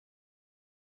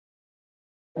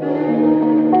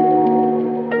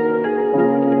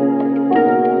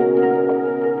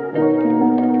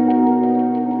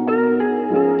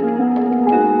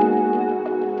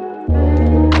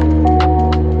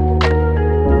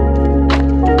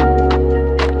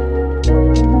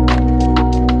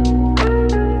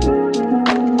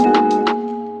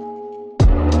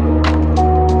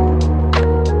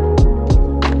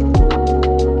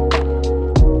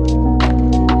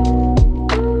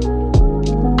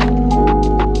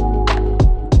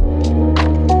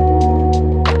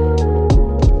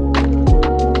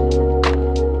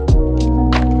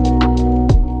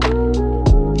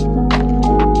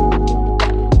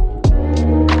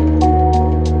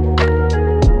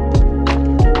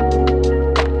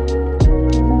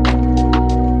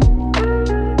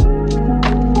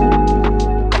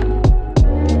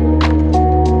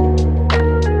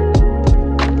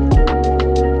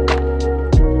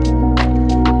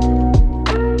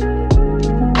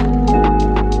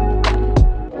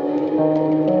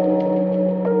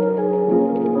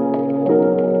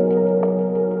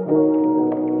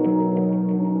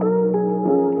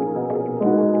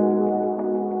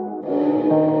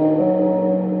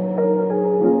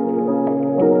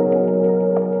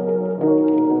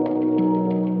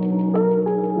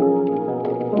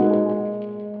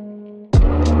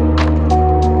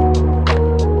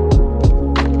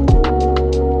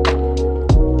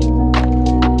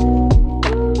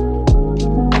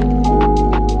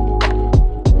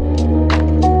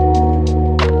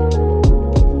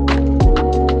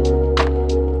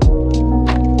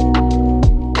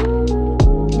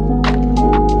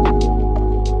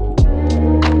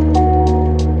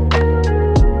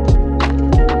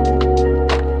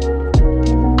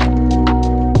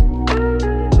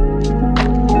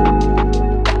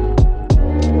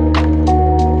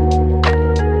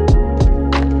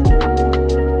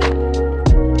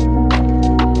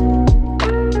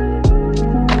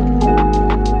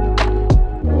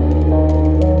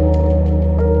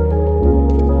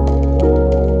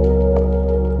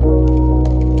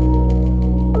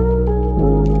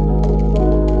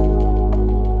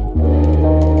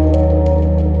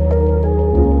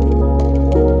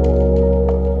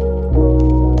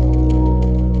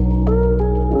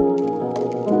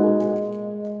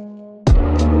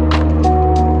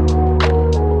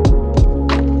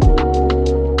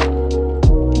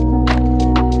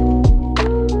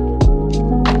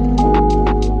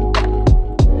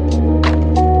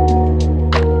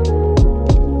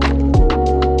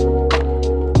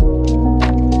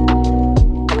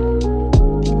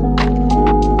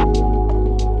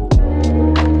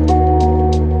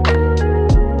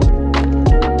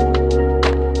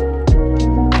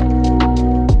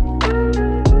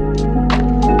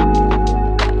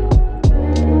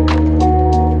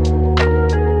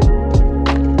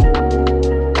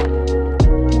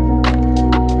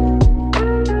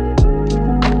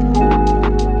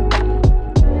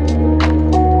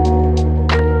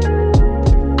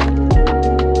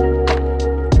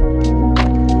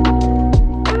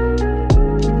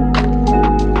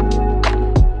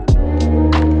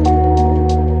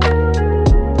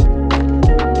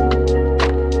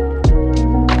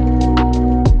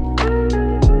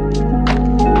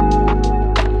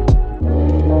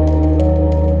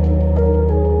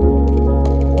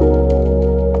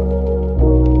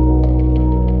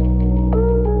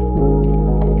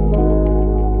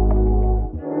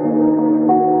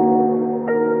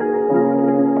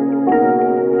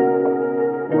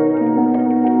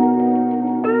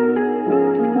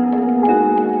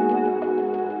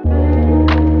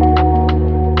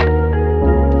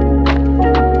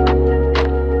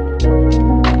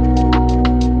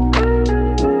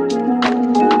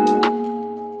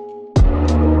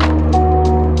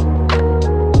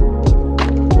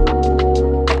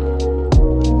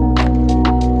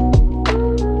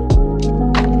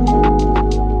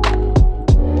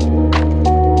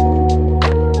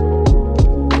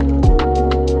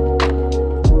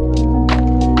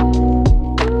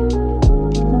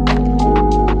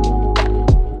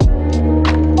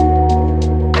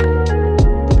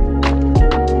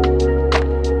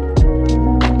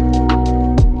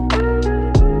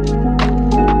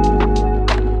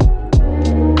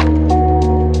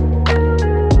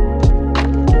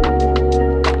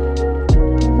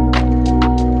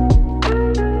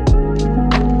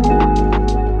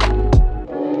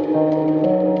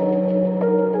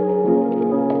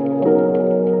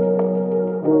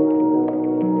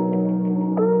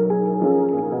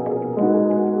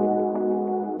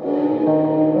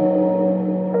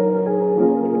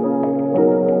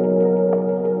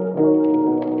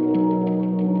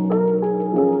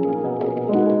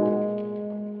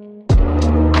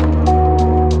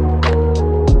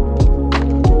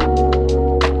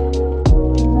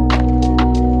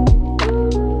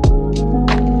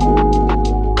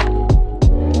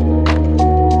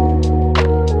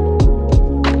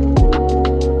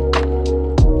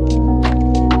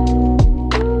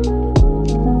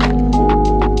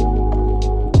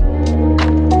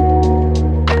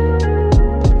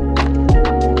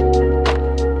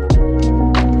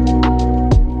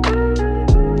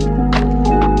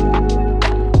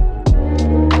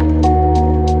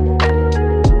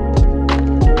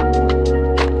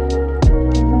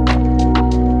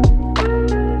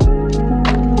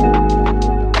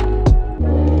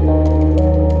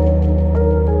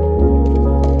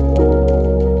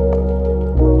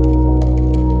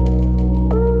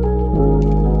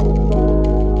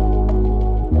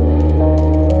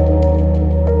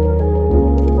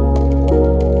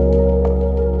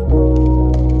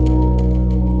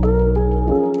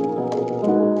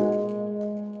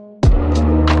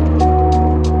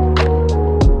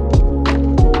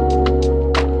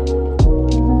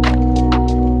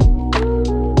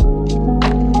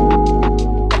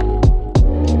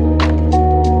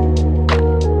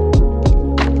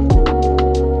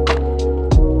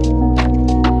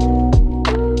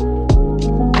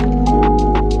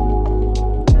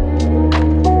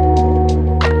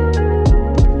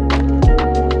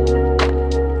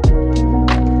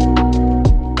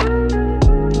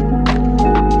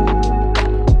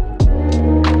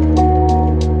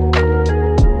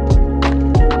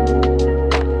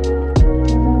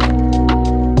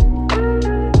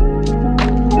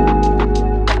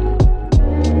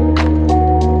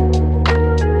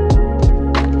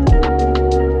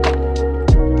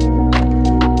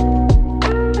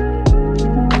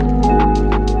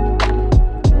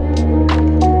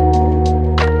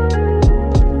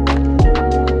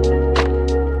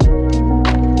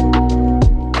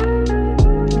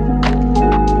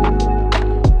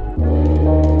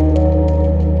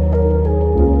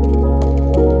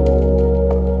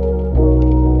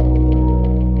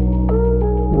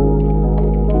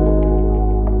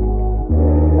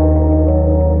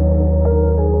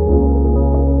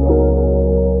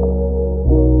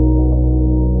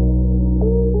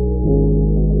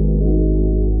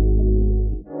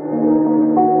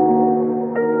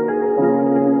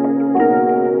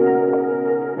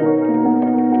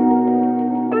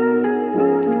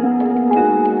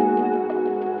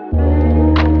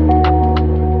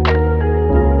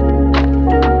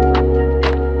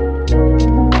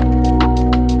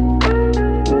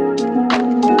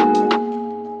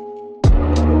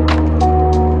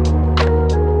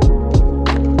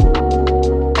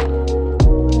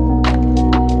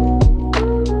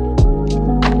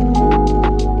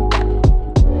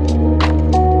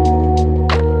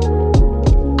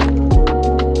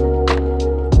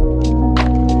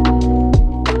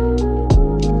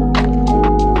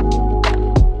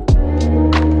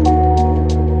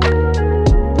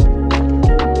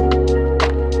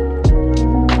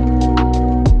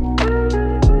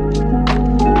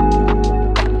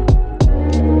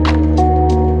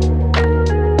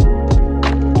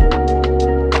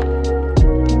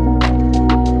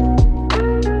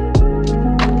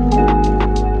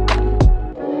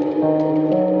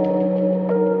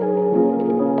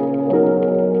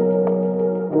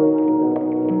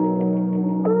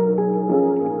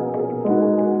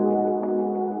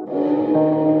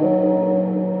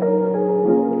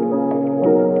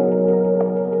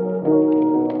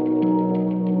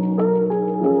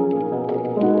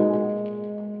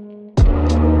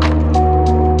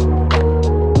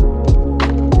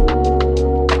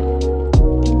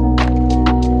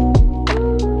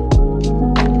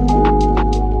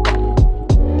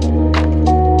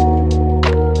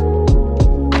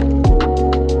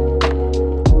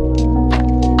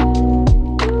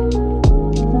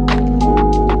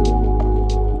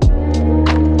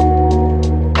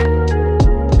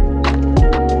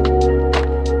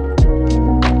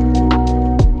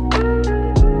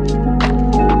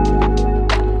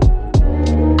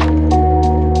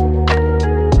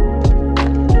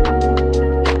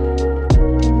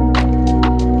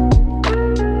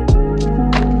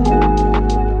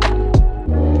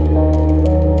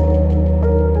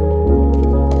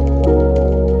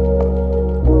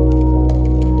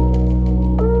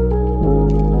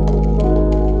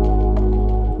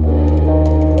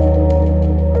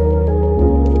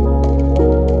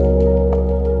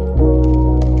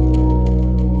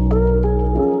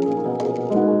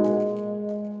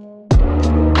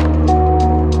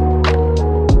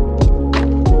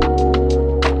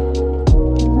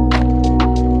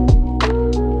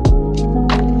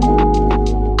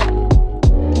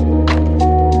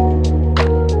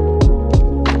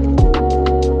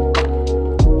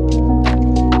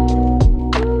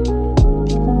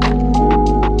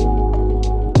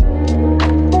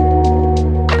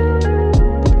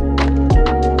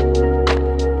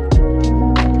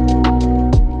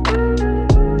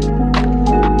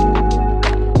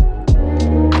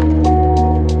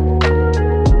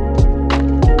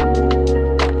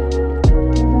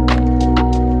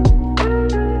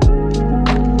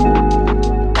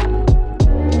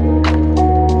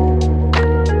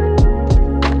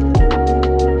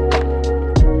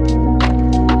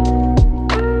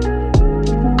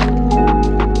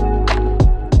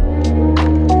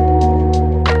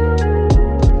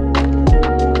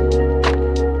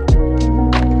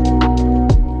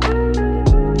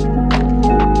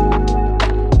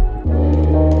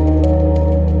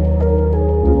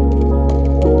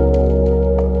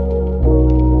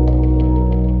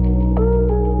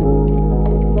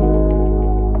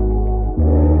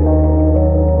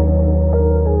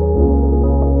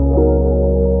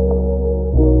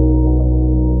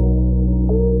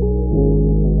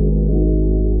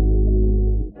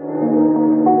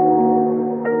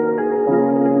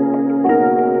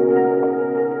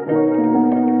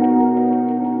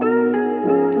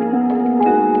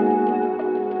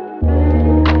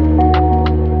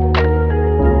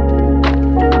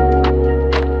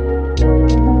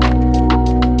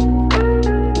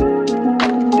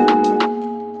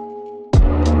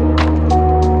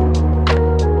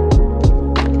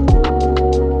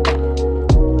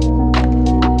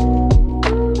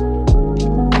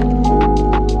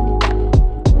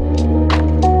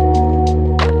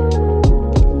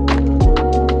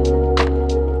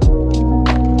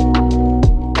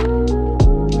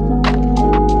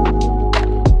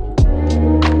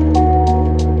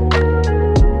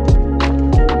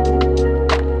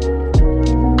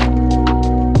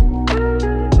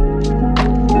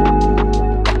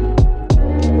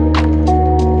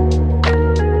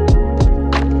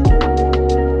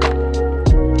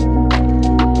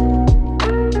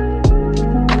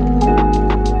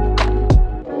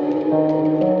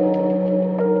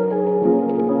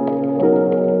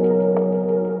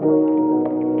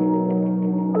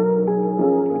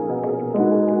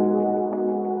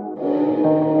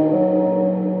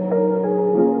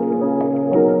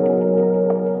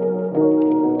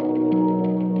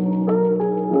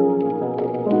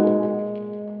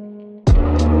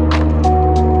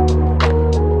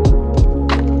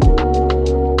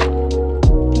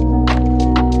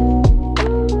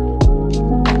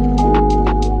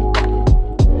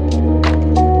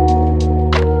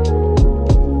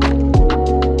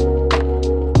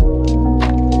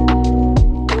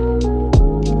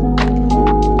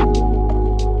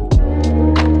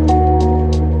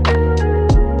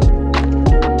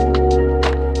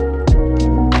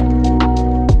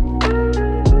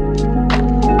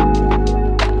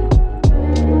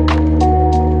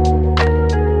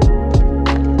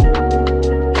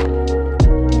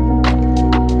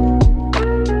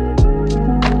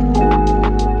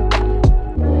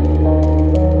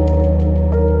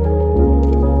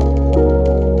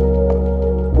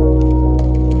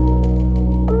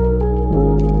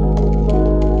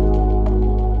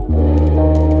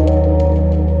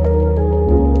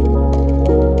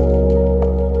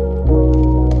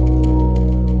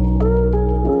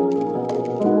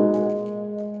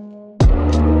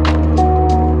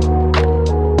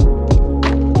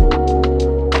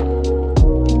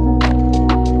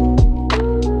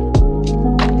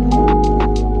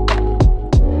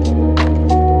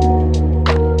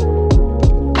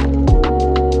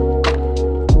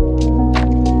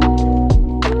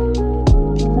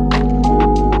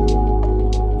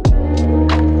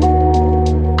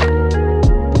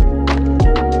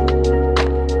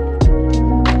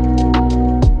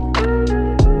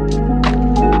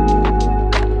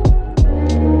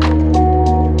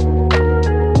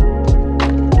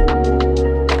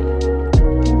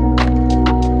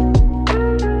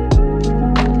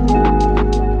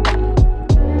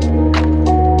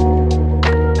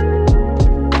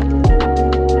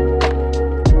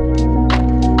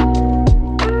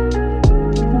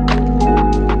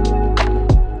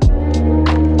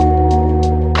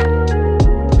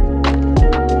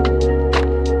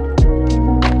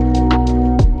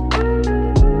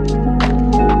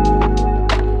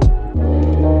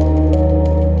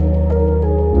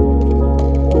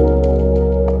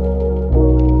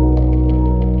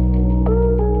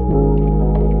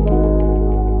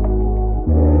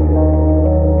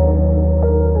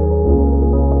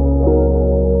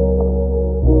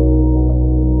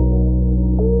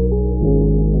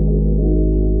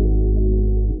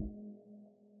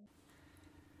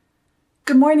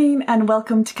Good morning and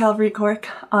welcome to Calvary Cork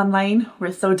online.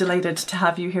 We're so delighted to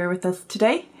have you here with us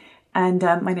today. And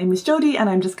my name is Jodie and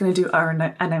I'm just going to do our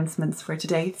announcements for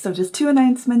today. So just two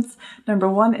announcements. Number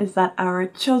one is that our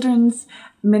children's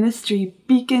ministry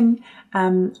Beacon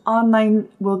online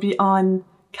will be on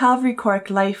Calvary Cork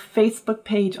Life Facebook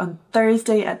page on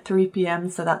Thursday at 3 p.m.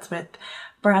 So that's with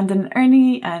Brandon and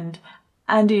Ernie and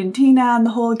Andy and Tina and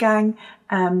the whole gang.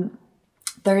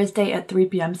 Thursday at 3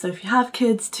 p.m. So if you have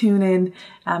kids, tune in.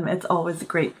 It's always a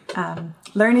great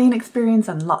learning experience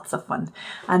and lots of fun.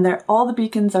 And all the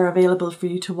beacons are available for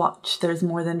you to watch. There's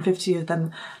more than 50 of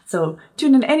them. So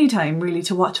tune in anytime really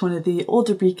to watch one of the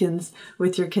older beacons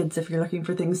with your kids if you're looking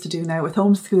for things to do now with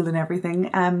homeschool and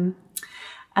everything. And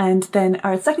then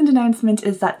our second announcement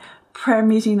is that prayer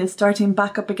meeting is starting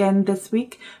back up again this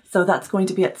week. So that's going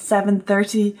to be at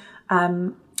 7:30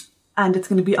 and it's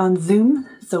going to be on Zoom.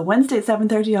 So Wednesday at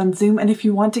 7:30 on Zoom. And if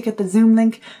you want to get the Zoom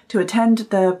link to attend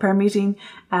the prayer meeting,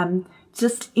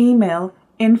 just email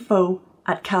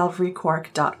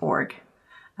info@calvarycork.org.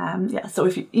 So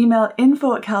if you email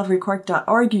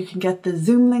info@calvarycork.org, you can get the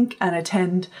Zoom link and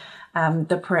attend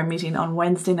the prayer meeting on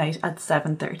Wednesday night at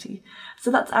 7:30.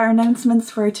 So that's our announcements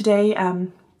for today.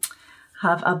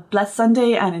 Have a blessed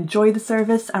Sunday and enjoy the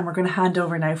service. And we're going to hand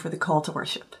over now for the call to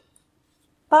worship.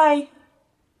 Bye.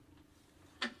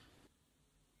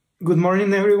 Good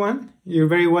morning, everyone. You're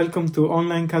very welcome to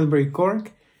Online Calvary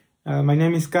Cork. My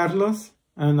name is Carlos,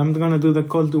 and I'm going to do the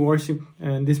call to worship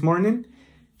this morning.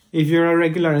 If you're a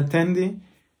regular attendee,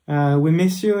 we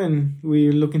miss you, and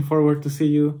we're looking forward to see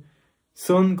you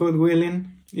soon, God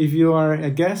willing. If you are a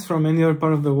guest from any other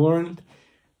part of the world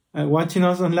watching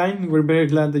us online, we're very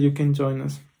glad that you can join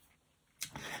us.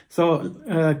 So,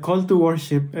 call to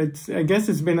worship. I guess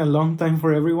it's been a long time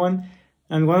for everyone.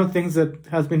 And one of the things that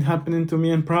has been happening to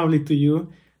me and probably to you,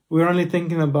 we're only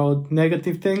thinking about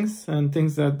negative things and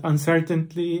things that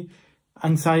uncertainty,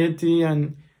 anxiety,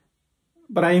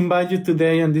 but I invite you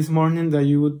today and this morning that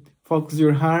you would focus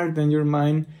your heart and your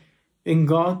mind in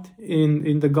God,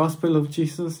 in the gospel of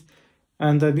Jesus,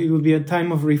 and that it will be a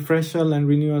time of refreshal and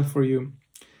renewal for you.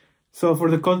 So for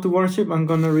the call to worship, I'm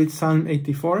going to read Psalm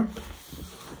 84,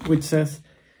 which says,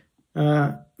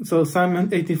 Psalm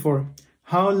 84,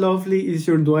 "How lovely is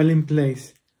your dwelling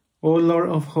place, O Lord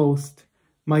of hosts!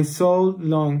 My soul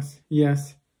longs,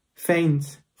 yes,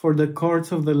 faints for the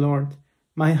courts of the Lord.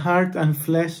 My heart and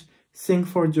flesh sing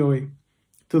for joy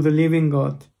to the living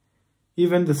God.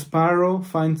 Even the sparrow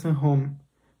finds a home,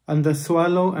 and the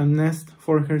swallow a nest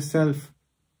for herself,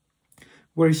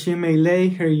 where she may lay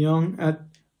her young at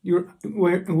your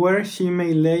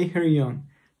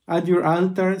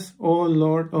altars, O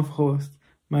Lord of hosts,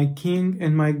 my King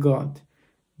and my God.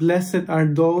 Blessed are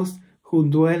those who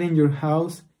dwell in your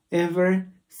house, ever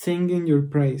singing your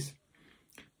praise.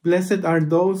 Blessed are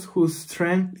those whose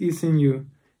strength is in you,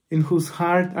 in whose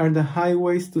heart are the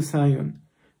highways to Zion.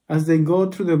 As they go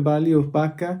through the valley of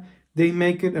Baca, they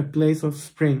make it a place of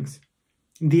springs.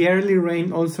 The early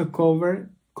rain also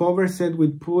covers it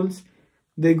with pools.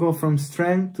 They go from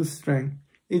strength to strength.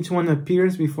 Each one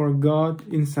appears before God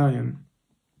in Zion.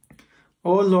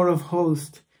 O Lord of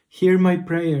hosts, hear my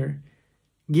prayer.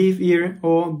 Give ear,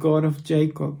 O God of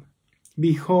Jacob.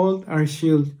 Behold our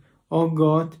shield, O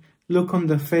God, look on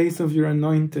the face of your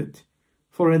anointed.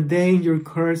 For a day in your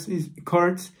courts is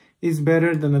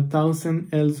better than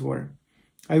 1,000 elsewhere.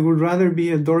 I would rather be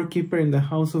a doorkeeper in the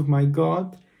house of my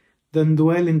God than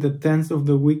dwell in the tents of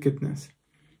the wickedness.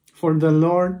 For the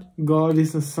Lord God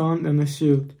is a sun and a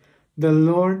shield. The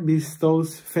Lord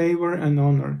bestows favor and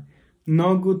honor.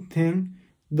 No good thing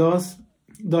does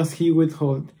he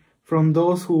withhold from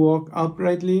those who walk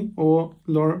uprightly, O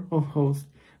Lord of hosts.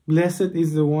 Blessed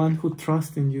is the one who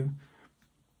trusts in you.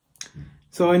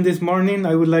 So in this morning,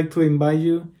 I would like to invite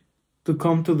you to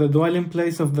come to the dwelling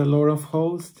place of the Lord of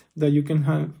hosts, that you can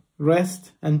have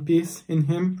rest and peace in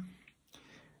him.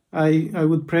 I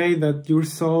would pray that your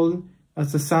soul,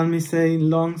 as the psalmist says,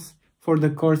 longs for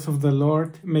the courts of the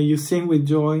Lord. May you sing with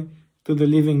joy to the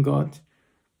living God.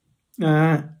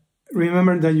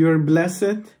 Remember that you are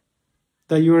blessed,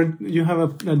 that you have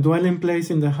a dwelling place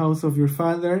in the house of your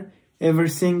Father, ever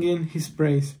singing his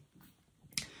praise.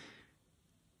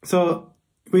 So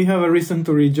we have a reason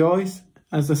to rejoice,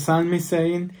 as the psalm is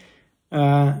saying.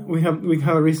 We have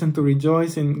a reason to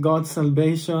rejoice in God's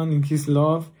salvation, in his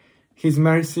love, his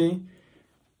mercy.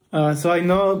 So I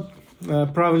know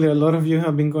probably a lot of you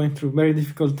have been going through very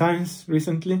difficult times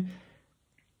recently.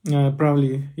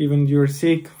 Probably even you're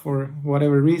sick for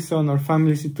whatever reason or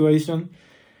family situation.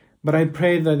 But I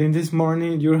pray that in this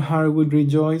morning your heart would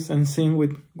rejoice and sing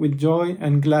with joy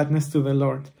and gladness to the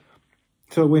Lord.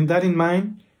 So with that in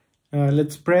mind,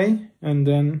 Let's pray, and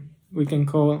then we can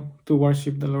call to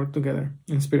worship the Lord together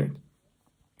in spirit.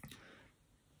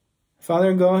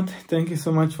 Father God, thank you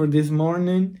so much for this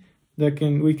morning that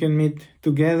we can meet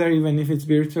together, even if it's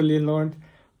virtually, Lord.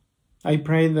 I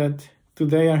pray that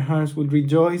today our hearts would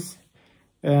rejoice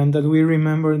and that we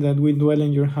remember that we dwell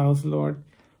in your house, Lord,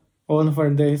 all of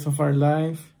our days of our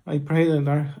life. I pray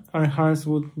that our hearts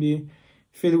would be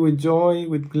filled with joy,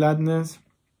 with gladness,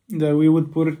 that we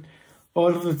would put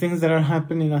all of the things that are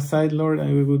happening aside, Lord,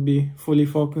 and we would be fully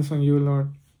focused on you, Lord.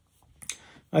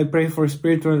 I pray for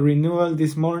spiritual renewal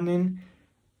this morning,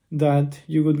 that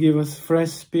you would give us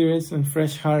fresh spirits and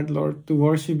fresh heart, Lord, to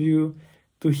worship you,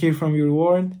 to hear from your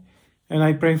word. And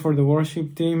I pray for the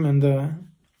worship team and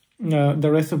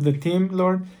the rest of the team,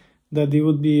 Lord, that it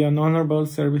would be an honorable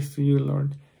service to you,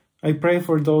 Lord. I pray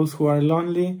for those who are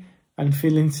lonely and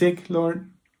feeling sick, Lord,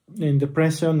 in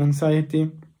depression,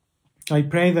 anxiety. I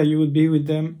pray that you would be with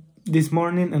them this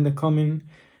morning and the coming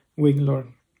week, Lord.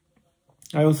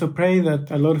 I also pray that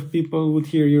a lot of people would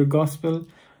hear your gospel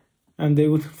and they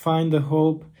would find the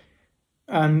hope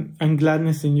and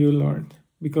gladness in you, Lord,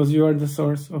 because you are the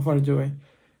source of our joy.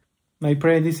 I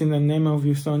pray this in the name of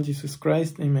your Son, Jesus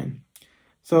Christ. Amen.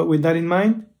 So with that in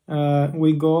mind,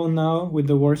 we go now with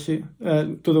the worship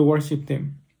to the worship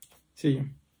team. See you.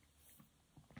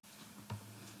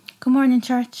 Good morning,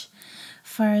 church.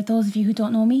 For those of you who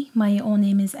don't know me, my own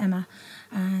name is Emma,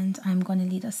 and I'm going to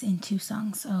lead us in 2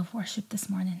 songs of worship this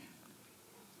morning.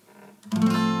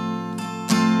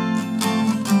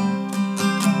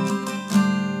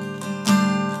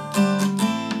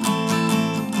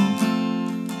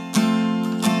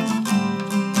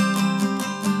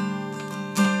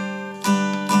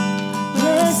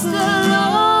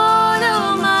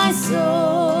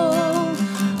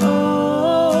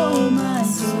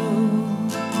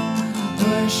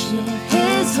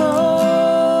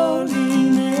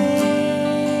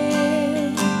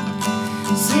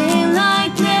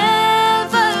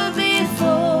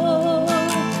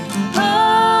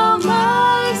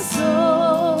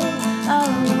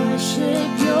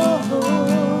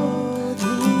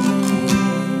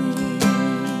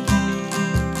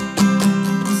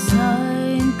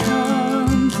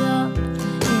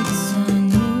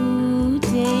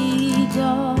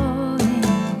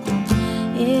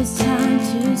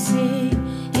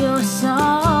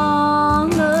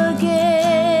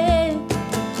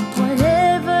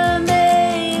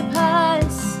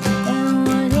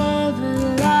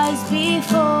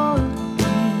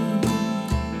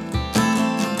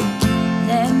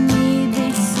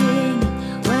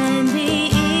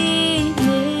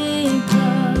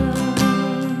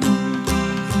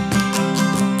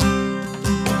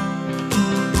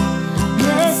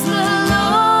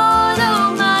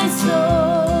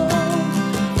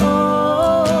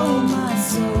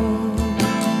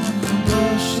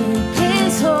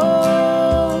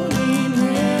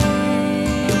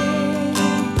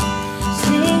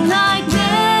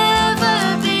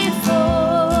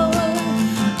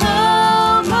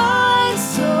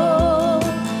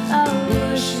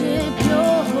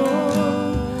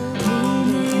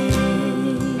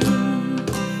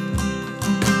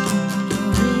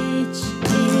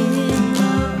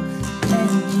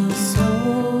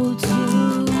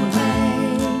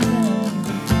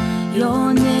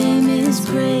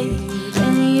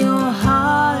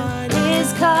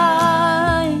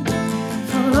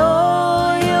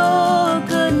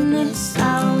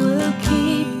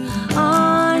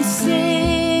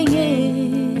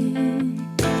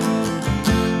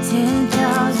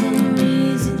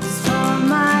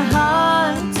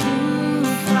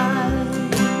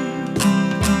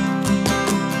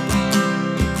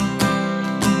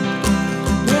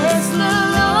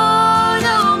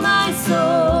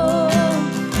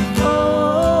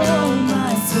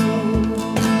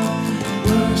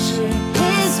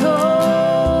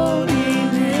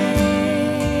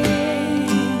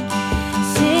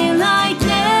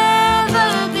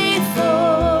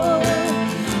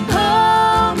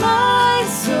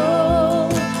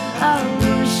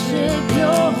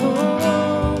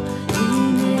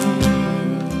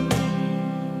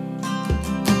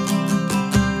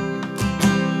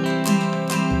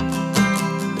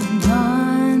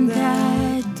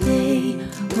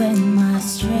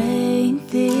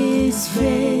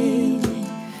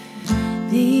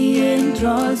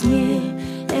 draws near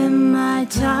and my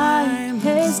time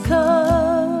has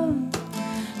come.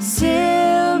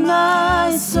 Still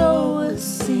my soul will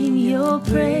sing your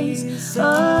praise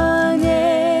unending.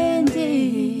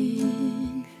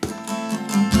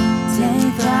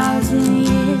 10,000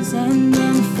 years and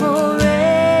then forevermore.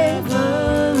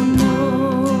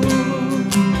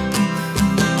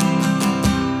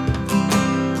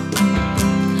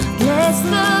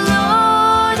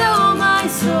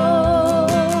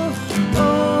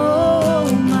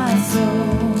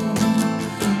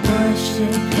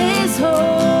 His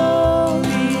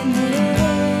holy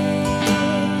name.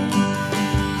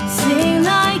 Sing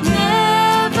like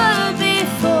never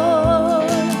before.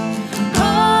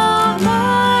 Oh,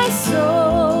 my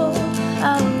soul,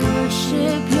 I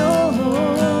worship Your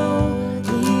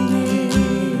holy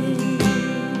name.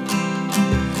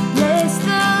 Bless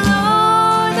the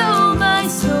Lord, oh my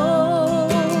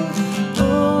soul,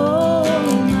 oh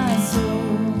my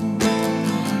soul.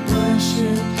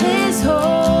 Worship His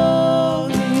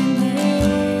holy name.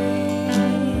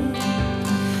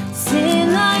 Sing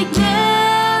like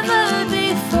never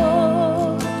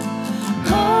before.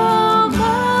 Oh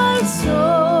my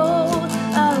soul,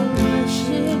 I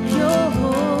worship Your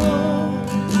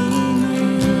holy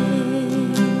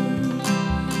name.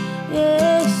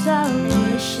 Yes, I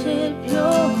worship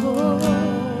Your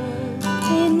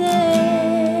holy name.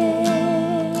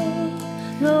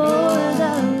 Lord,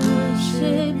 I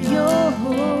worship Your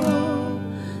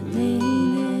holy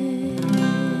name.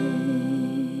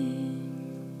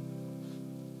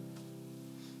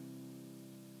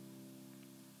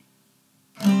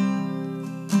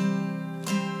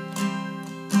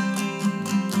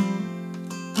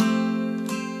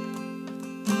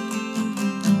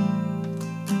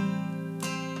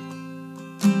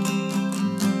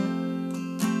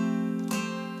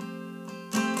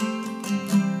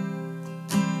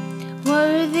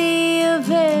 Worthy of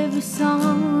every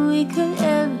song we could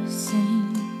ever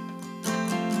sing,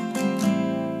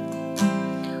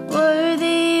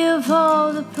 worthy of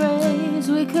all the praise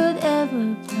we could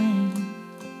ever bring,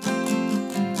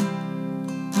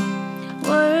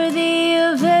 worthy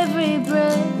of every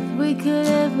breath we could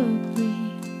ever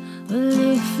breathe. We'll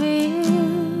live for You.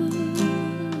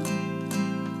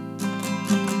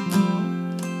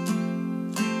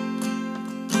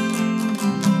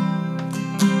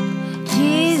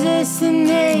 Jesus, the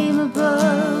name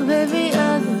above every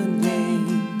other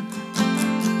name.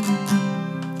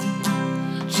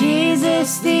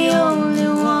 Jesus, the only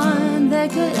one that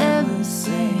could ever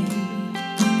save.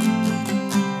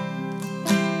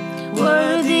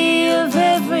 Worthy of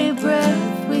every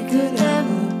breath we could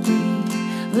ever breathe.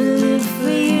 We'll live for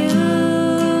You.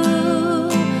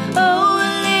 Oh,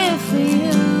 we'll live for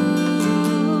You.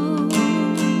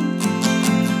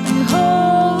 And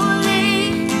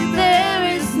holy, there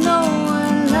is no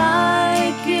one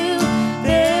like You.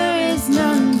 There is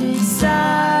none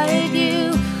beside You.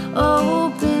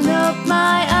 Open up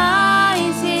my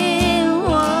eyes in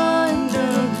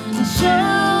wonder and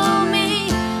show me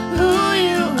who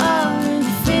You are, and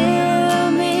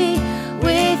fill me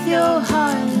with Your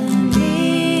heart and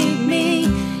lead me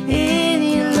in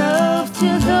Your love to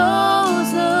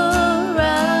those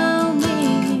around me.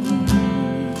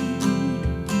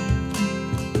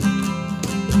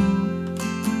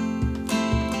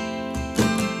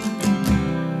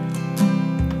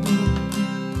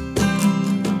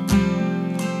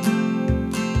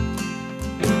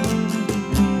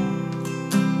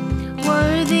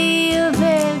 Worthy of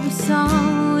every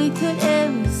song we could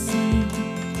ever sing,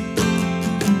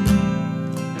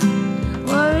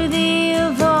 worthy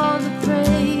of all the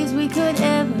praise we could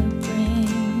ever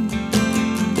bring,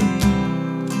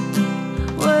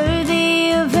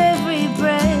 worthy of every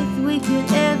breath we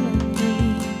could ever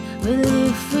breathe. We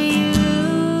live for You.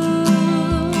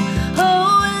 Oh,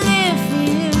 we live for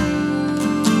You.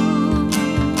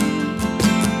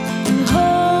 And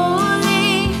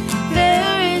holy,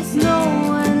 there is no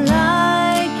one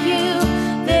like You.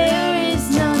 There is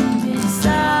none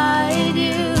beside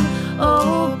You.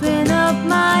 Open up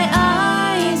my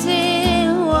eyes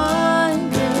in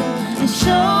wonder and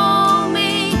show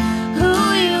me who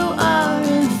You are,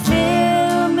 and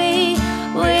fill me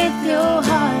with Your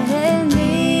heart and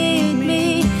lead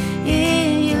me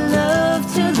in Your love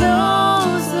to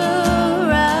those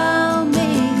around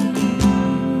me.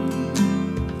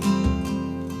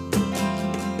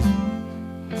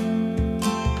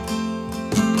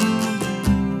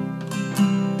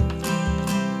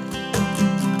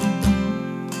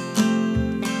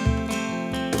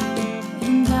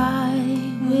 And I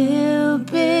will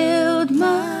build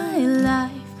my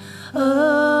life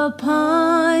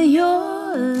upon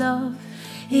Your love.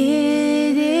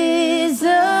 It is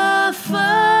a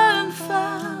firm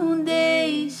foundation,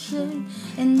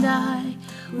 and I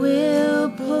will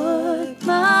put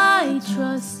my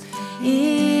trust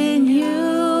in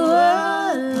You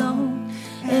alone,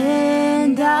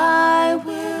 and I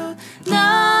will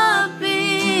not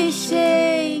be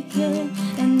shaken,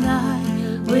 and I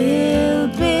will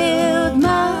build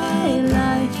my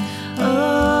life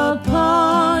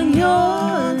upon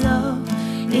Your love.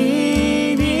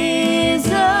 It is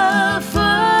a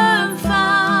firm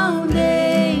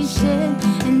foundation,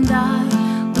 and I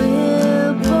will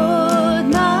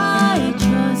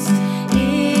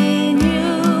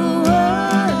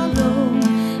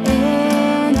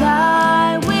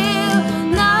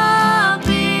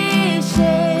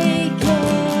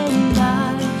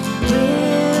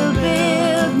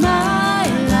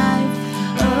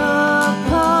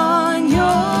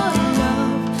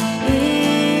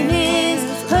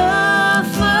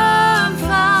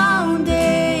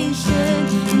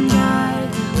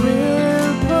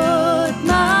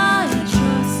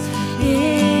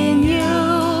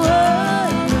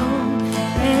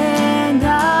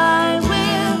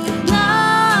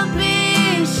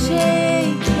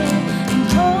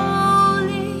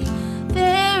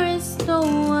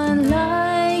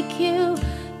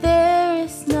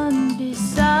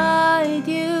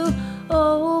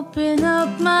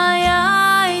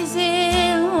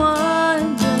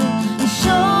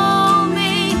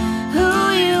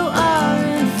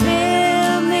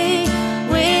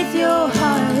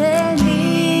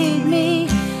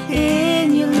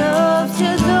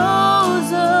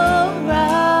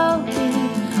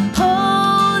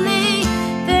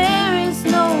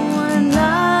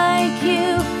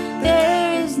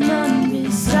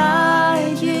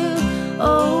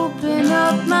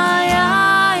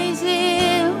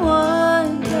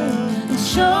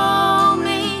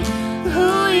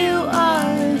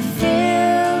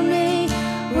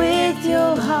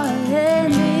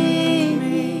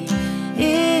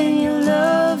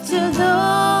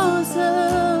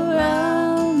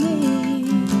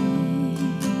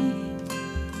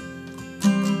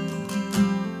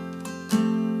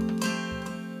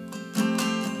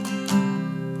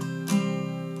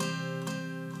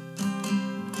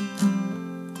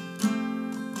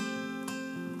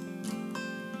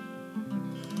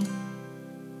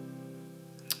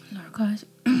God,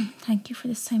 thank you for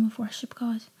this time of worship,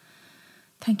 God.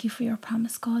 Thank you for your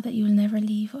promise, God, that you will never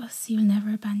leave us, you will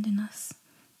never abandon us.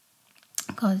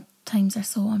 God, times are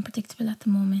so unpredictable at the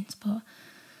moment, but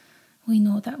we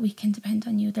know that we can depend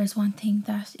on you. There's one thing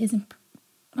that isn't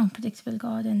unpredictable,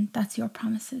 God, and that's your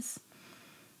promises.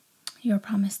 Your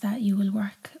promise that you will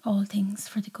work all things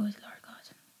for the good, Lord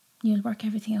God. You will work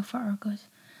everything out for our good.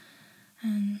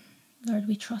 And Lord,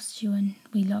 we trust you and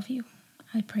we love you.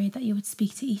 I pray that you would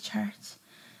speak to each heart,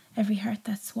 every heart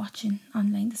that's watching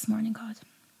online this morning, God.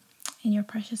 In your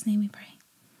precious name we pray.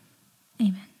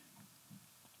 Amen.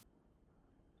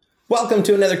 Welcome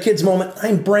to another Kids Moment.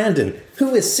 I'm Brandon,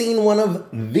 who has seen one of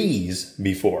these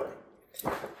before.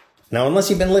 Now, unless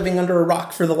you've been living under a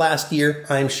rock for the last year,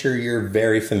 I'm sure you're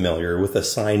very familiar with a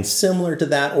sign similar to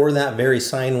that or that very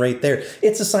sign right there.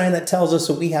 It's a sign that tells us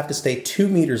that we have to stay 2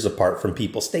 meters apart from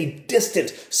people, stay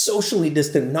distant, socially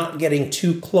distant, not getting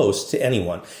too close to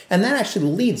anyone. And that actually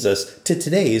leads us to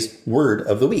today's word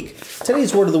of the week.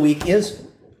 Today's word of the week is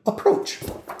approach.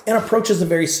 And approach is a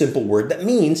very simple word that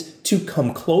means to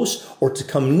come close or to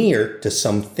come near to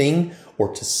something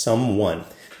or to someone.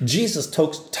 Jesus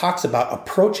talks about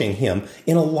approaching him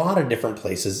in a lot of different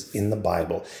places in the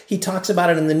Bible. He talks about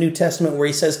it in the New Testament where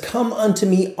he says, "Come unto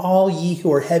me, all ye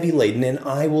who are heavy laden, and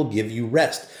I will give you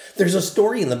rest." There's a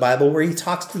story in the Bible where he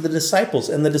talks to the disciples,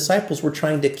 and the disciples were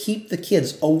trying to keep the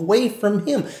kids away from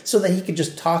him so that he could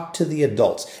just talk to the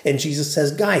adults. And Jesus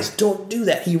says, "Guys, don't do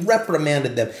that." He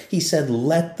reprimanded them. He said,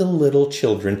 "Let the little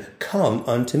children come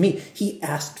unto me." He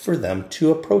asked for them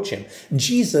to approach him.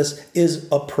 Jesus is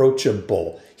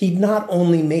approachable. He not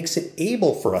only makes it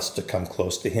able for us to come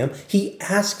close to him, he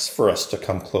asks for us to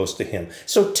come close to him.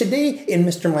 So today in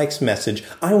Mr. Mike's message,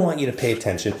 I want you to pay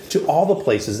attention to all the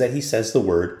places that he says the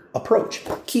word approach.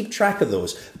 Keep track of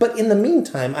those. But in the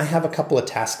meantime, I have a couple of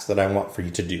tasks that I want for you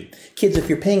to do. Kids, if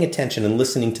you're paying attention and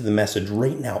listening to the message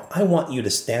right now, I want you to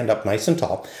stand up nice and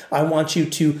tall. I want you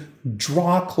to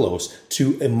draw close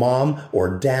to a mom or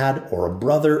dad or a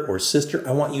brother or sister.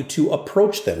 I want you to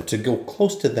approach them, to go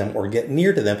close to them or get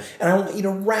near to them. And I want you to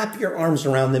wrap your arms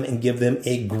around them and give them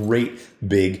a great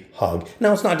big hug.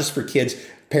 Now, it's not just for kids.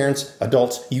 Parents,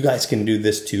 adults, you guys can do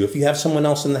this too. If you have someone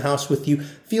else in the house with you,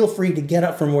 feel free to get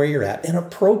up from where you're at and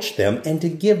approach them and to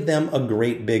give them a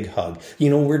great big hug. You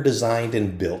know, we're designed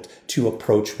and built to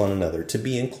approach one another, to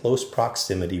be in close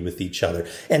proximity with each other.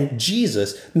 And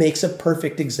Jesus makes a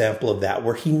perfect example of that,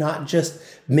 where he not just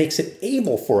makes it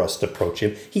able for us to approach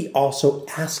him, he also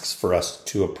asks for us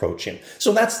to approach him.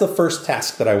 So that's the first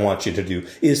task that I want you to do,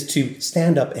 is to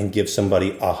stand up and give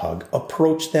somebody a hug.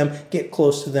 Approach them, get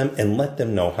close to them, and let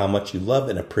them know how much you love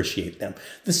and appreciate them.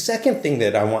 The second thing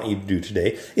that I want you to do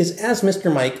today is, as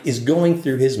Mr. Mike is going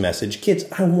through his message, kids,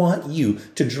 I want you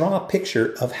to draw a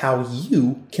picture of how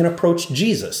you can approach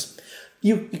Jesus.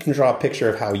 You can draw a picture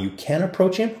of how you can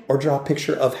approach him, or draw a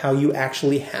picture of how you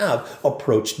actually have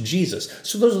approached Jesus.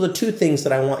 So those are the two things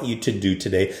that I want you to do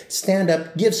today. Stand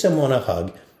up, give someone a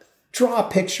hug, draw a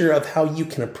picture of how you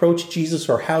can approach Jesus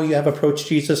or how you have approached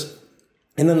Jesus.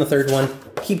 And then the third one,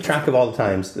 keep track of all the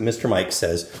times that Mr. Mike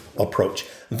says approach.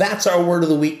 That's our word of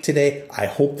the week today. I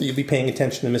hope that you'll be paying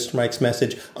attention to Mr. Mike's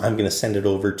message. I'm going to send it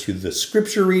over to the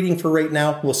scripture reading for right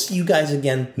now. We'll see you guys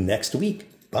again next week.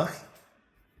 Bye.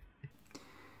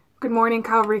 Good morning,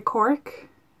 Calvary Cork.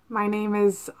 My name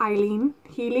is Eileen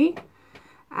Healy,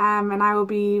 and I will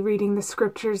be reading the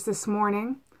scriptures this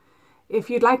morning. If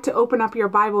you'd like to open up your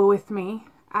Bible with me,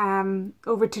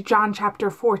 over to John chapter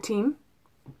 14,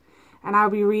 and I'll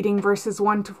be reading verses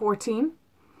 1 to 14.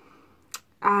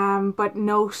 But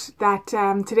note that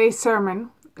today's sermon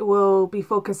will be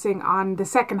focusing on the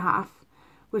second half,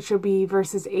 which will be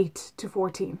verses 8 to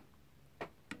 14.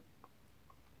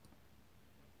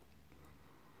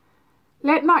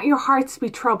 Let not your hearts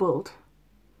be troubled.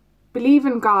 Believe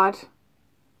in God,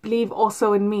 believe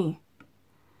also in me.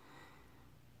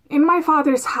 In my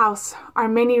Father's house are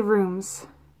many rooms.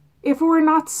 If it were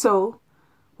not so,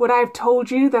 would I have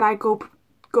told you that I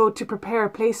go to prepare a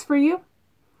place for you?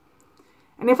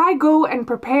 And if I go and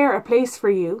prepare a place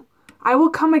for you, I will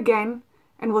come again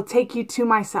and will take you to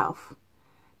myself,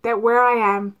 that where I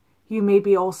am, you may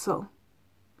be also.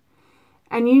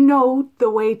 And you know the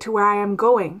way to where I am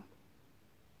going.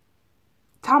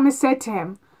 Thomas said to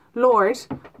him, Lord,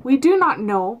 we do not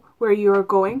know where you are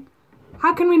going.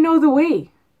 How can we know the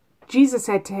way? Jesus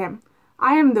said to him,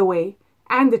 I am the way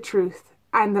and the truth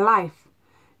and the life.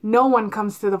 No one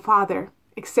comes to the Father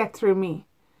except through me.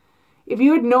 If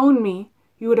you had known me,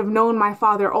 you would have known my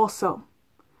Father also.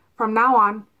 From now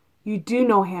on, you do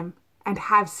know him and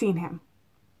have seen him.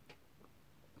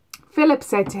 Philip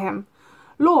said to him,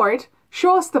 Lord,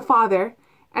 show us the Father,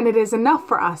 and it is enough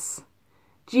for us."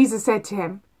 Jesus said to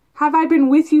him, "Have I been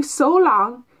with you so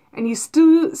long, and you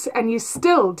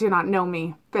still do not know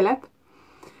me, Philip?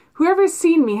 Whoever has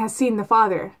seen me has seen the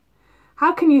Father.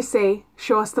 How can you say,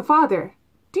 'Show us the Father'?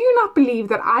 Do you not believe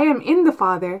that I am in the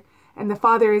Father, and the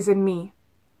Father is in me?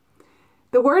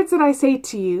 The words that I say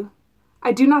to you,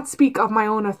 I do not speak of my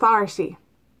own authority,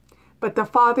 but the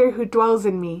Father who dwells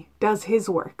in me does his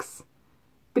works.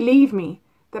 Believe me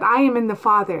that I am in the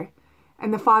Father,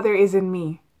 and the Father is in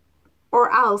me, or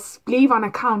else believe on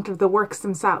account of the works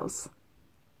themselves.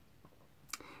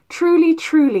 Truly,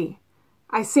 truly,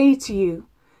 I say to you,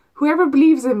 whoever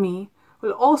believes in me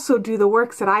will also do the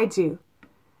works that I do,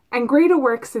 and greater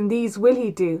works than these will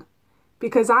he do,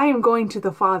 because I am going to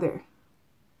the Father.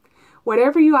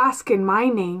 Whatever you ask in my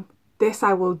name, this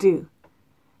I will do,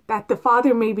 that the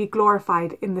Father may be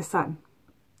glorified in the Son.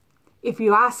 If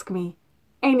you ask me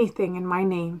anything in my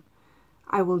name,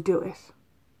 I will do it."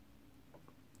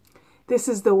 This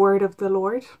is the word of the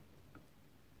Lord.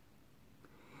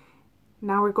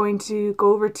 Now we're going to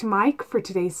go over to Mike for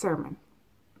today's sermon.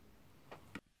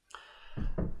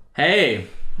 Hey,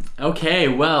 okay,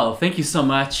 well, thank you so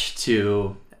much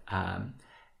to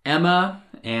Emma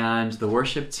and the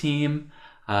worship team.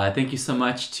 Thank you so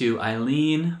much to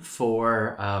Eileen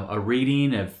for a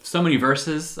reading of so many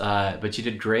verses, but you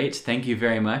did great. Thank you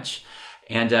very much.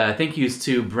 And thank you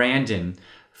to Brandon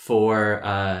for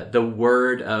the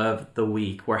word of the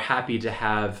week. We're happy to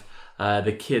have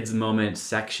the Kids Moment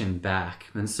section back.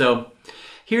 And so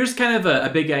here's kind of a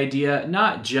big idea,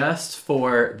 not just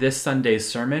for this Sunday's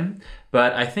sermon,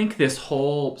 but I think this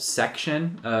whole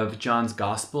section of John's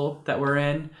Gospel that we're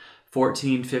in,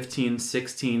 14, 15,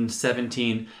 16,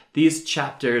 17, these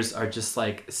chapters are just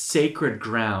like sacred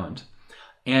ground.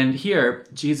 And here,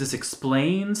 Jesus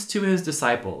explains to his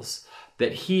disciples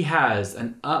that he has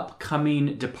an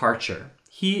upcoming departure.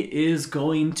 He is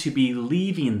going to be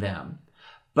leaving them.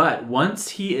 But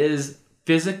once he is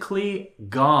physically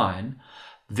gone,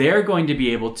 they're going to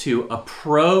be able to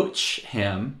approach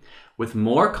him with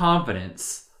more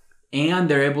confidence, and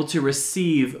they're able to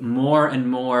receive more and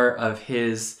more of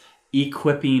his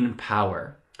equipping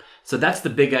power. So that's the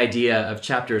big idea of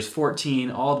chapters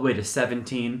 14 all the way to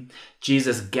 17.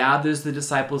 Jesus gathers the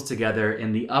disciples together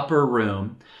in the upper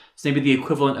room. It's maybe the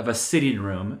equivalent of a sitting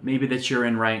room, maybe that you're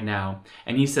in right now.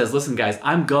 And he says, listen, guys,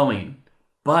 I'm going,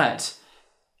 but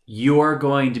you're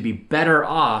going to be better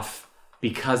off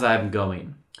because I'm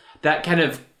going. That kind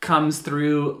of comes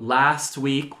through last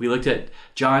week. We looked at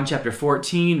John chapter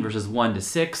 14, verses 1 to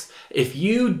 6. If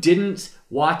you didn't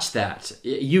watch that,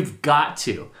 you've got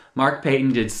to. Mark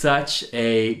Payton did such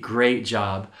a great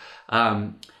job.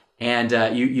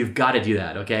 You've got to do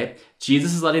that, okay?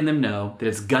 Jesus is letting them know that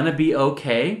it's going to be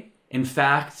okay. In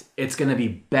fact, it's going to be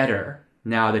better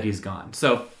now that he's gone.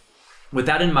 So with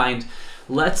that in mind,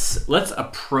 let's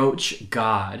approach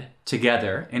God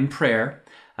together in prayer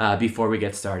before we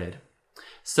get started.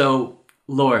 So,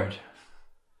 Lord,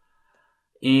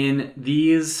 in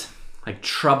these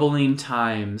troubling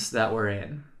times that we're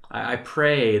in, I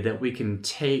pray that we can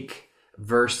take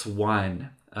verse 1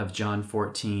 of John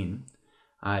 14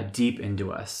 deep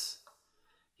into us.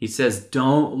 He says,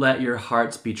 "Don't let your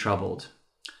hearts be troubled.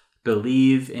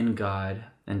 Believe in God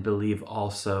and believe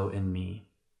also in me."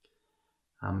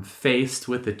 Faced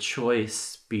with the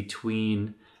choice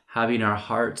between having our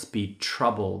hearts be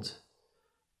troubled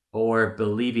or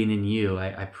believing in you,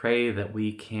 I pray that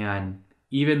we can,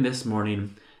 even this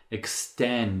morning,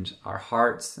 extend our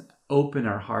hearts, open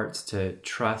our hearts to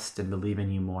trust and believe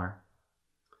in you more.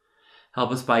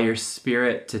 Help us by your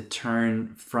Spirit to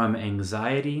turn from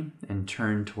anxiety and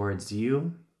turn towards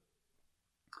you.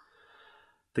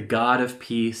 The God of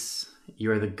peace,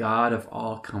 you are the God of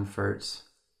all comfort.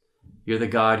 You're the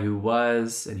God who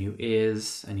was and who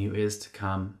is to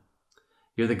come.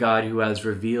 You're the God who has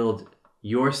revealed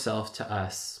yourself to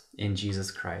us in Jesus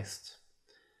Christ.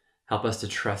 Help us to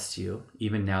trust you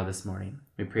even now this morning.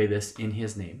 We pray this in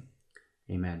his name.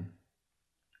 Amen.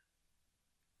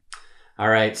 All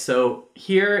right, so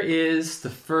here is the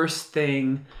first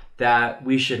thing that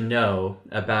we should know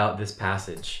about this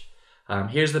passage.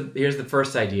 Here's the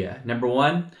first idea. Number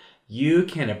one, you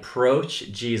can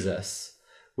approach Jesus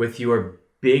with your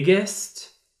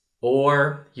biggest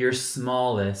or your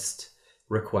smallest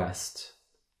request.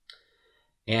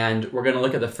 And we're going to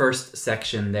look at the first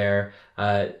section there,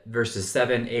 verses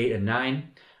 7, 8, and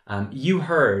 9. You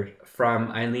heard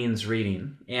from Eileen's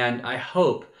reading, and I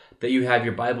hope that you have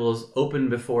your Bibles open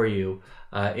before you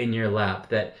in your lap,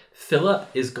 that Philip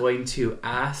is going to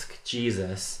ask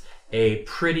Jesus a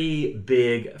pretty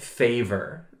big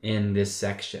favor in this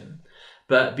section.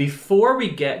 But before we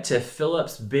get to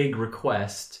Philip's big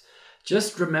request,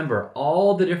 just remember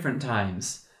all the different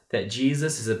times that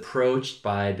Jesus is approached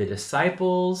by the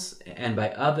disciples and by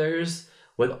others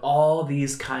with all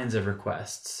these kinds of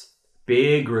requests.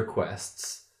 Big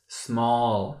requests,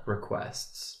 small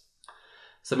requests.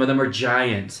 Some of them are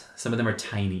giant, some of them are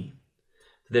tiny.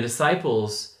 The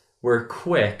disciples were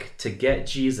quick to get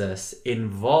Jesus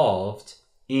involved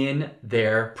in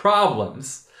their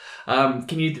problems.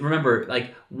 Can you remember,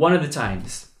 like, one of the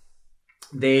times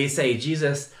they say,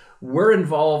 Jesus, we're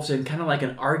involved in kind of like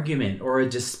an argument or a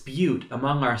dispute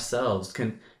among ourselves.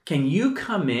 Can you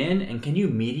come in and can you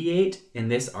mediate in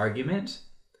this argument?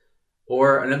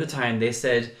 Or another time they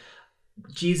said,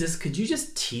 Jesus, could you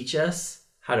just teach us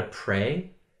how to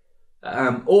pray?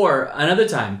 Or another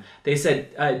time they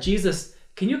said, Jesus,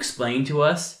 can you explain to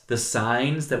us the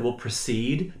signs that will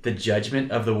precede the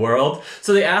judgment of the world?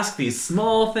 So they ask these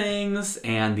small things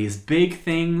and these big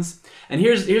things. And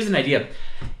here's an idea.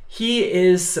 He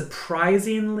is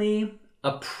surprisingly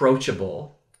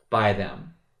approachable by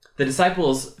them. The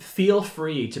disciples feel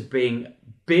free to bring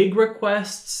big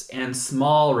requests and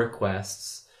small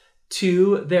requests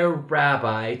to their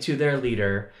rabbi, to their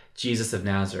leader, Jesus of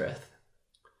Nazareth.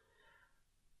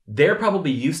 They're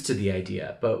probably used to the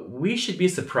idea, but we should be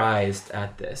surprised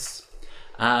at this.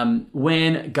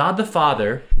 When God the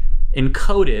Father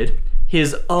encoded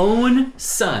his own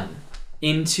Son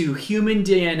into human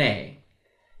DNA,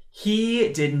 he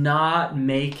did not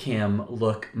make him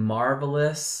look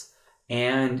marvelous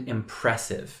and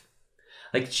impressive.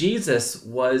 Like, Jesus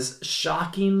was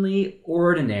shockingly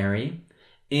ordinary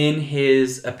in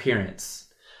his appearance.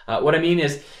 What I mean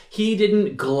is, he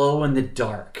didn't glow in the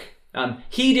dark.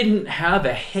 He didn't have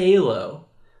a halo.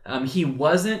 He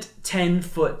wasn't 10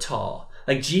 foot tall.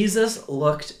 Like, Jesus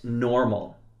looked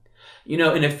normal. You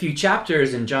know, in a few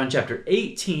chapters in John chapter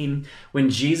 18, when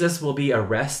Jesus will be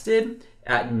arrested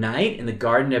at night in the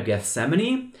Garden of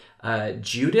Gethsemane,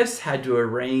 Judas had to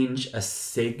arrange a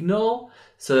signal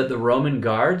so that the Roman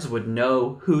guards would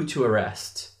know who to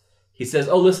arrest. He says,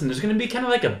 oh, listen, there's going to be kind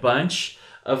of like a bunch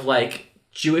of like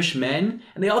Jewish men,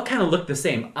 and they all kind of look the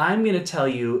same. I'm going to tell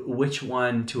you which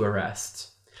one to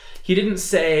arrest. He didn't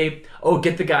say, oh,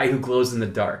 get the guy who glows in the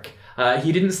dark.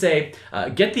 He didn't say,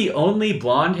 get the only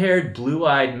blonde-haired,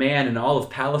 blue-eyed man in all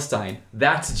of Palestine.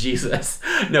 That's Jesus.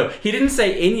 No, he didn't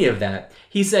say any of that.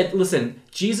 He said, listen,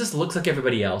 Jesus looks like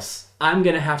everybody else. I'm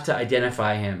going to have to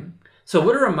identify him. So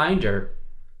what a reminder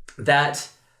that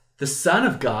the Son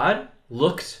of God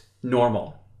looked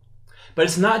normal. But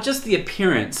it's not just the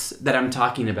appearance that I'm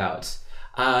talking about.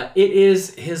 It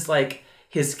is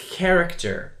his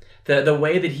character, the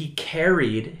way that he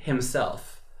carried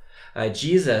himself.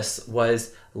 Jesus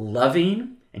was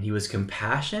loving and he was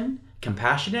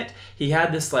compassionate. He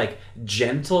had this like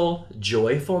gentle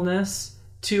joyfulness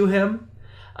to him.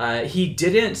 He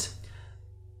didn't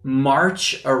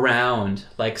march around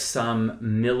like some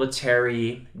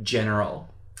military general.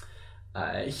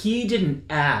 He didn't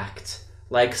act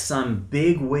like some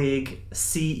bigwig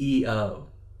CEO.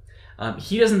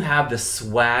 He doesn't have the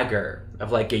swagger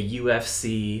of like a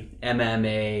UFC,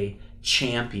 MMA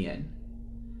champion.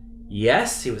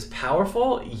 Yes, he was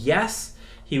powerful. Yes,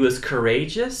 he was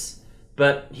courageous,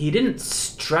 but he didn't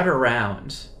strut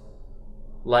around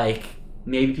like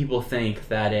maybe people think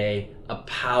that a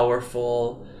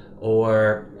powerful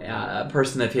or a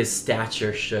person of his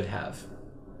stature should have.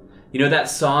 You know that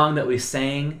song that we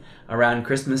sang around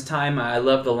Christmas time? I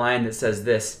love the line that says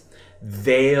this,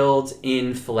 veiled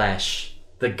in flesh,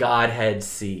 the Godhead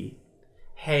see.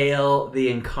 Hail the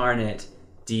incarnate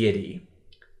deity.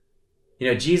 You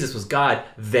know, Jesus was God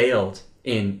veiled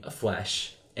in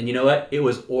flesh. And you know what? It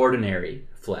was ordinary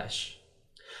flesh.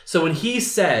 So when he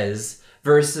says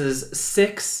verses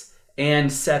 6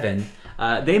 and 7,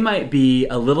 they might be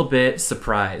a little bit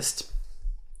surprised.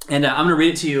 And I'm going to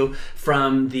read it to you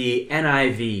from the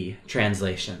NIV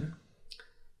translation.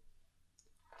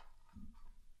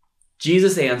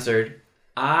 Jesus answered,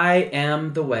 I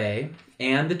am the way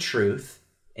and the truth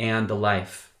and the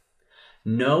life.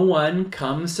 No one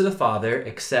comes to the Father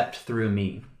except through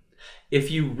me. If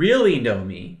you really know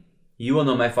me, you will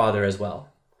know my Father as well.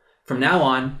 From now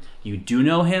on, you do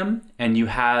know him and you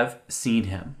have seen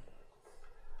him.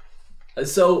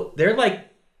 So they're like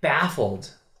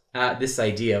baffled at this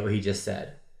idea, what he just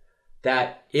said.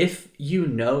 That if you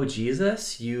know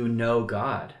Jesus, you know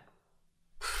God.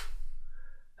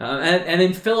 And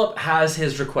then Philip has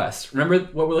his request. Remember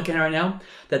what we're looking at right now?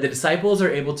 That the disciples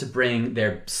are able to bring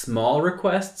their small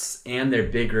requests and their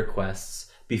big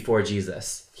requests before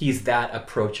Jesus. He's that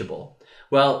approachable.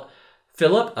 Well,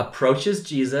 Philip approaches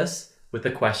Jesus with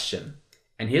a question.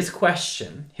 And his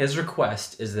question, his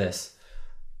request is this: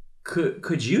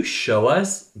 could you show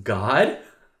us God?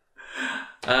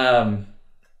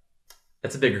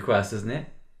 That's a big request, isn't it?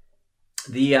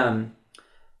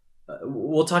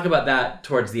 We'll talk about that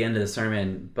towards the end of the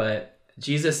sermon, but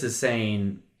Jesus is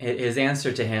saying, his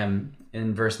answer to him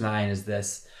in verse 9 is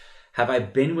this: have I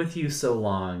been with you so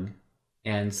long,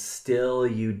 and still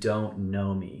you don't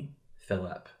know me,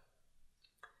 Philip?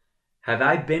 Have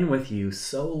I been with you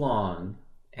so long,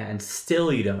 and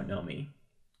still you don't know me?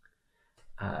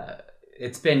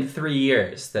 It's been 3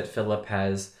 years that Philip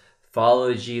has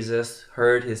followed Jesus,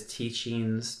 heard his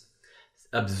teachings,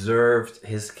 observed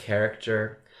his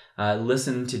character,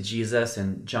 listened to Jesus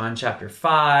in John chapter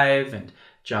 5 and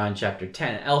John chapter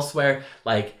 10 elsewhere,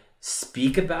 like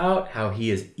speak about how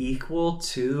he is equal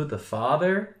to the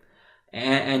Father.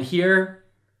 And here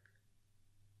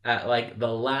at like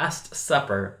the Last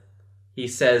Supper, he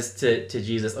says to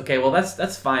Jesus, okay, well,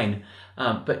 that's fine.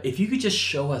 But if you could just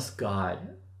show us God,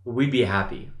 we'd be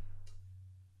happy.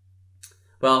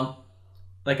 Well,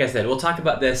 like I said, we'll talk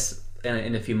about this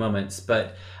in a few moments,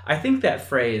 but I think that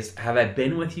phrase, have I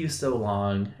been with you so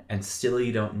long and still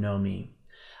you don't know me?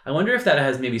 I wonder if that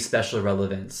has maybe special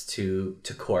relevance to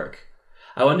Cork.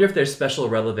 I wonder if there's special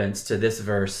relevance to this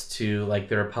verse to like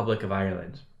the Republic of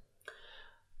Ireland.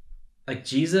 Like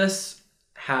Jesus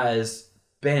has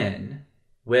been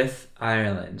with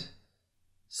Ireland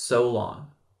so long.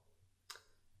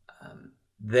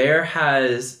 There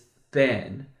has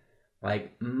been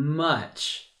like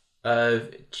much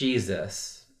of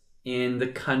Jesus in the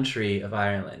country of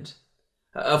Ireland.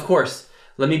 Of course,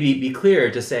 let me be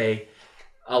clear to say,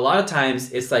 a lot of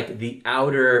times it's like the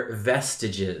outer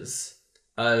vestiges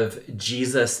of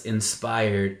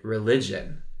Jesus-inspired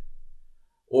religion.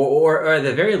 Or at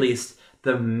the very least,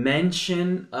 the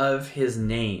mention of his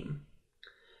name.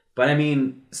 But I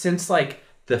mean, since like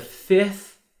the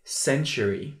 5th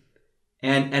century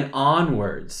and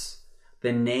onwards,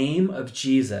 the name of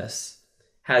Jesus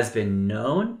has been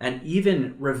known and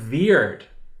even revered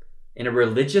in a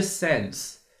religious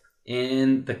sense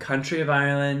in the country of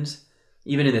Ireland,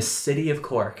 even in the city of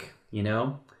Cork,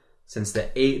 since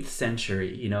the 8th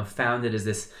century, founded as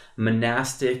this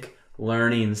monastic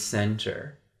learning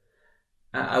center.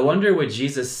 I wonder, would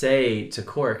Jesus say to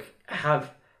Cork,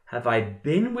 have I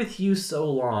been with you so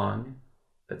long,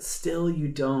 but still you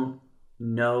don't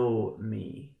know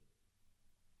me?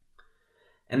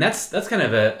 And that's kind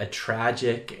of a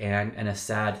tragic and a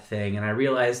sad thing. And I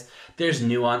realize there's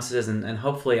nuances, and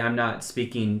hopefully I'm not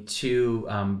speaking too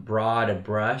broad a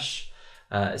brush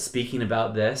speaking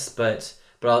about this, but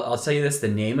I'll tell you this: the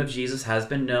name of Jesus has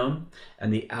been known,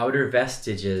 and the outer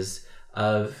vestiges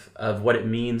of what it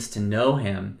means to know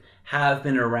him have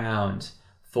been around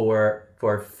for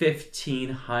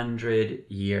 1,500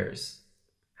 years.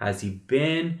 Has he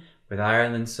been with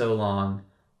Ireland so long,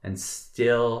 and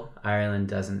still Ireland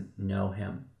doesn't know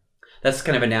him? That's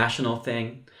kind of a national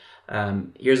thing.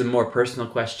 Here's a more personal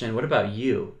question. What about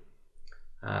you?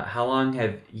 How long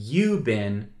have you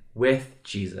been with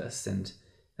Jesus, and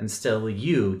still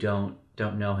you don't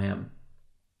know him?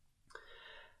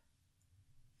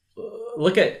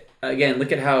 Look at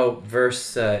how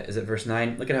verse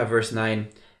 9? Look at how verse 9,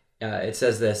 it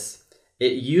says this.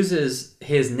 It uses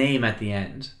his name at the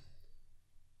end.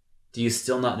 Do you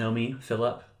still not know me,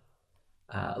 Philip?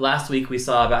 Last week we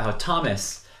saw about how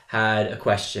Thomas had a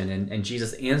question, and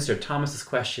Jesus answered Thomas's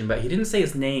question, but he didn't say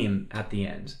his name at the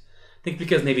end. I think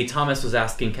because maybe Thomas was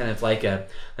asking kind of like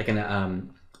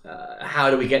an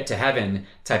how do we get to heaven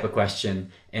type of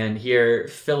question. And here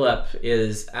Philip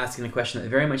is asking a question that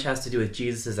very much has to do with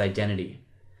Jesus' identity.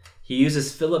 He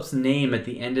uses Philip's name at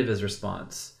the end of his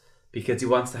response because he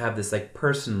wants to have this like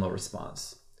personal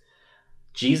response.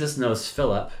 Jesus knows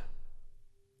Philip.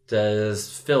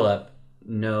 Does Philip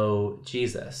know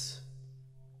Jesus?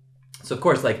 So of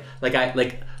course, let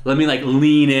me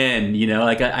lean in,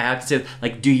 I have to say,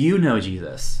 do you know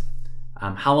Jesus?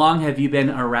 How long have you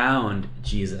been around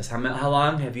Jesus? How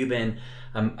long have you been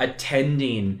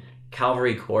attending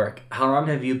Calvary Cork? How long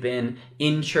have you been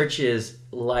in churches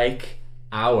like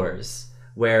ours,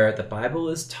 where the Bible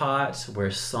is taught,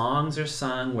 where songs are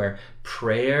sung, where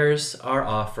prayers are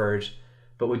offered?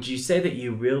 But would you say that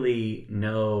you really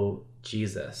know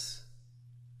Jesus?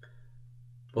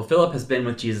 Well, Philip has been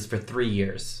with Jesus for 3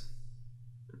 years.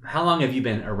 How long have you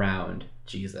been around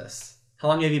Jesus? How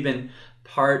long have you been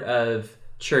part of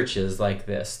churches like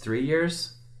this? 3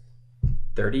 years?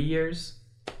 30 years?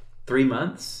 3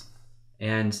 months?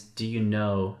 And do you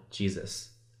know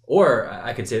Jesus? Or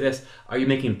I could say this: are you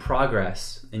making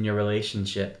progress in your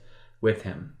relationship with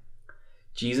him?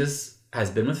 Jesus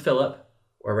has been with Philip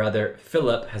or rather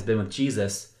Philip has been with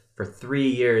Jesus for 3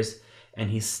 years and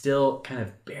he still kind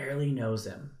of barely knows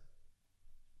him.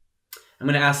 I'm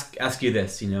going to ask you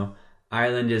this,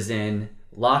 Ireland is in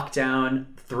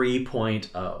lockdown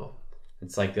 3.0.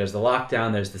 It's like there's the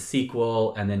lockdown, there's the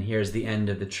sequel, and then here's the end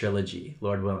of the trilogy,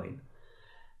 Lord willing.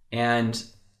 And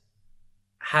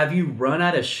have you run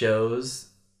out of shows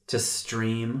to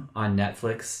stream on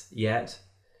Netflix yet?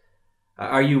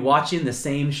 Are you watching the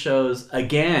same shows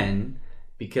again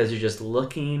because you're just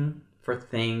looking for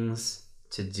things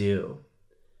to do?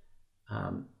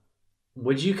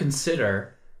 Would you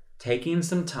consider taking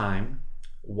some time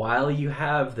while you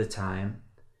have the time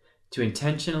to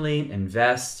intentionally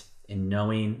invest in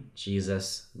knowing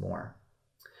Jesus more?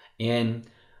 In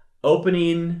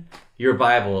opening your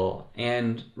Bible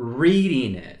and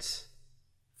reading it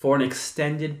for an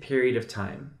extended period of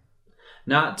time.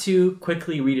 Not to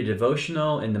quickly read a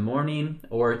devotional in the morning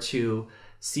or to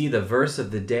see the verse of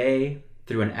the day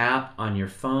through an app on your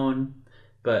phone,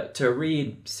 but to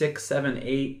read 6, 7,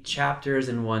 8 chapters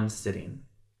in one sitting.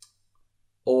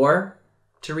 Or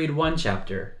to read one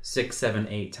chapter 6, 7,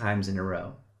 8 times in a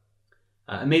row.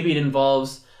 Maybe it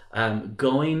involves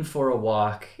going for a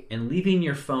walk and leaving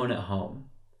your phone at home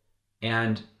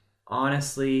and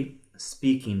honestly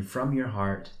speaking from your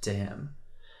heart to him,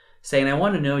 saying, I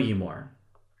want to know you more.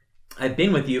 I've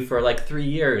been with you for like 3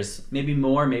 years, maybe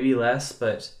more, maybe less,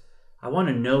 but I want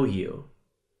to know you.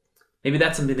 Maybe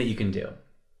that's something that you can do.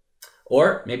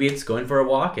 Or maybe it's going for a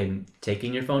walk and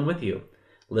taking your phone with you,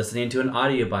 listening to an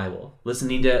audio Bible,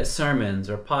 listening to sermons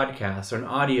or podcasts or an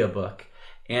audiobook,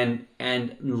 and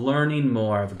learning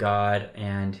more of God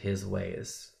and his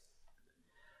ways.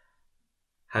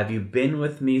 Have you been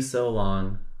with me so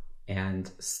long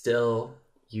and still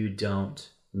you don't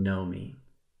know me?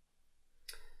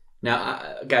 Now,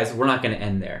 guys, we're not going to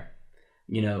end there.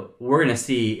 We're going to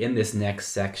see in this next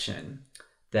section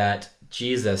that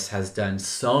Jesus has done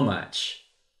so much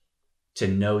to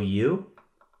know you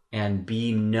and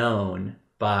be known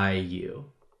by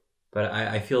you. But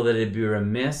I feel that it'd be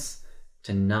remiss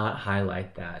to not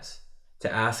highlight that,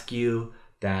 to ask you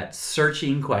that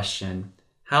searching question,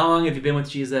 how long have you been with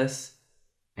Jesus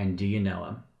and do you know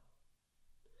him?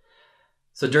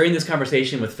 So during this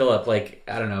conversation with Philip,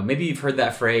 I don't know, maybe you've heard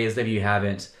that phrase, maybe you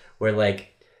haven't, where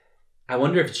I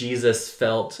wonder if Jesus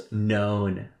felt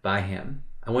known by him.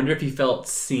 I wonder if he felt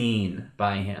seen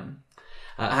by him.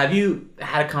 Have you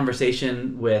had a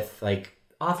conversation with,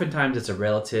 oftentimes it's a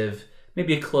relative,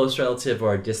 maybe a close relative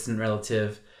or a distant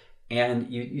relative,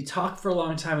 and you talk for a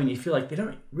long time and you feel like they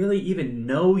don't really even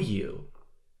know you?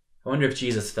 I wonder if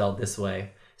Jesus felt this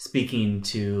way, speaking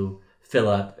to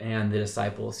Philip and the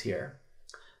disciples here.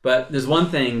 But there's one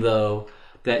thing, though,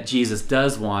 that Jesus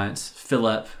does want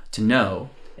Philip to know,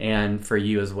 and for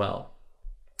you as well.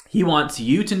 He wants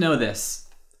you to know this.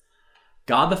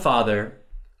 God the Father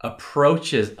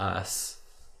approaches us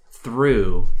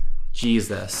through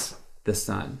Jesus the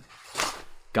Son.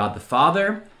 God the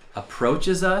Father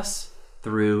approaches us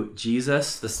through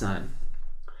Jesus the Son.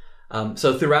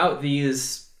 So throughout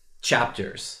these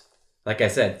chapters, like I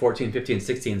said, 14, 15,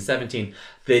 16, 17,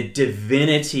 the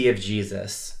divinity of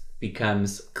Jesus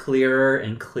becomes clearer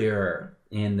and clearer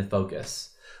in the focus.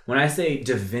 When I say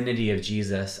divinity of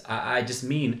Jesus, I just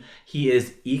mean he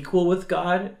is equal with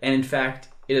God. And in fact,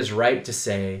 it is right to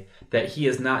say that he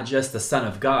is not just the Son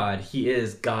of God, he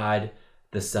is God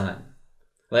the Son.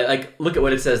 Look at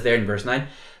what it says there in verse 9.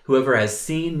 Whoever has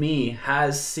seen me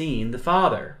has seen the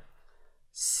Father.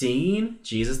 Seeing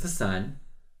Jesus the Son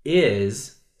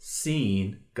is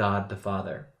seeing God the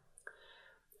Father.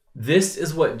 This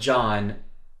is what John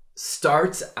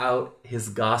starts out his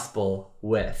gospel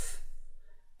with.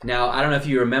 Now, I don't know if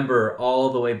you remember all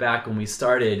the way back when we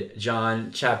started John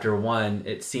chapter 1.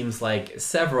 It seems like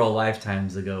several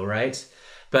lifetimes ago, right?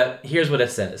 But here's what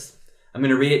it says. I'm going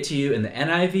to read it to you in the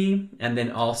NIV and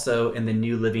then also in the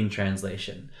New Living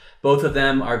Translation. Both of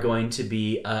them are going to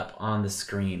be up on the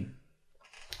screen.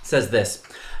 It says this: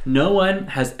 no one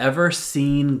has ever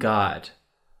seen God,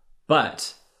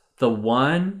 but the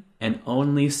one and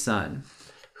only Son,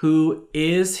 who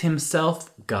is himself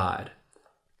God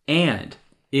and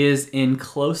is in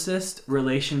closest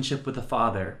relationship with the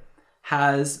Father,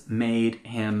 has made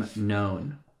him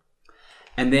known.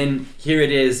 And then here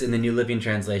it is in the New Living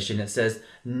Translation. It says,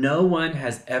 no one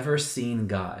has ever seen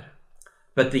God,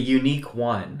 but the unique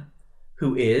one,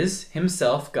 who is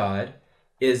himself God,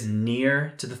 is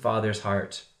near to the Father's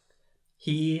heart.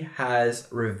 He has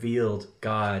revealed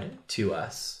God to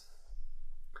us.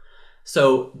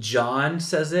 So John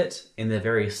says it in the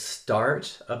very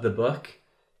start of the book,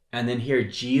 and then here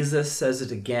Jesus says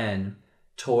it again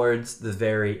towards the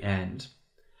very end.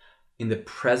 in the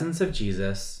presence of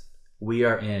Jesus, we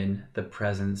are in the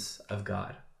presence of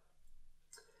God.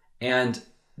 And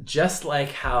just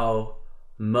like how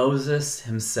Moses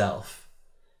himself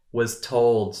was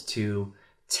told to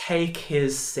take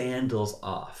his sandals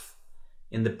off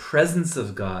in the presence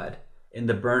of God in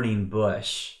the burning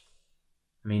bush,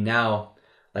 I mean, now,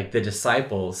 like the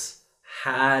disciples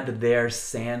had their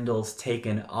sandals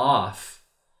taken off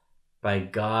by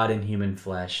God in human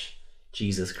flesh,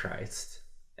 Jesus Christ,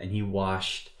 and he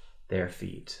washed their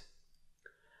feet.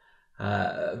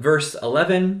 Verse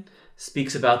 11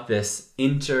 speaks about this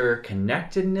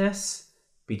interconnectedness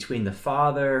between the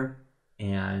Father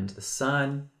and the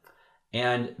Son.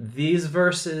 And these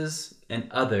verses and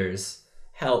others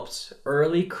helped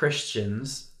early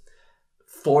Christians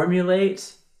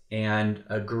formulate and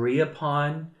agree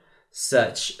upon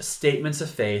such statements of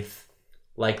faith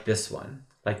like this one,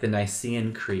 like the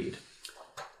Nicene Creed.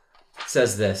 It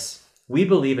says this: "We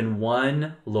believe in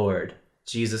one Lord,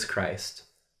 Jesus Christ,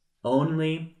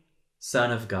 only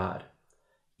Son of God,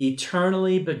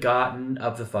 eternally begotten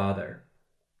of the Father,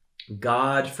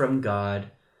 God from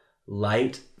God,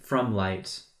 light from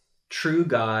light, true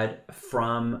God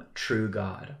from true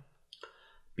God,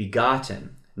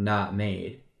 begotten, not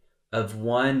made, of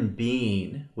one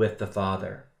being with the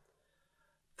Father.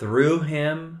 Through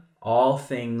him all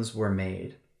things were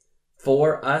made.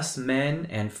 For us men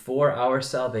and for our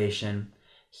salvation,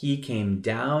 he came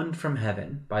down from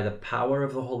heaven by the power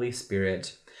of the Holy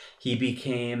Spirit. He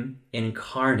became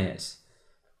incarnate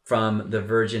from the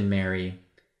Virgin Mary,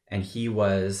 and he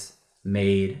was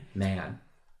made man."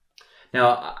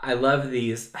 Now, I love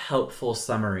these helpful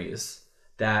summaries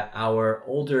that our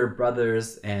older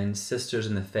brothers and sisters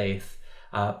in the faith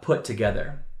put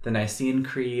together. The Nicene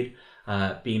Creed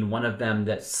being one of them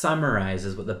that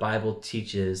summarizes what the Bible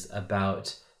teaches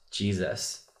about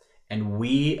Jesus. And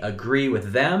we agree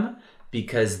with them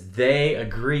because they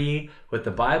agree with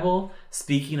the Bible,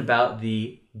 speaking about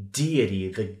the deity,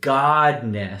 the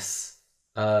godness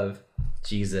of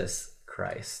Jesus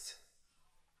Christ.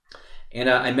 And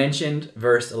I mentioned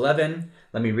verse 11.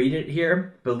 Let me read it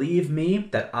here. "Believe me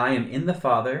that I am in the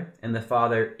Father, and the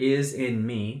Father is in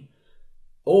me,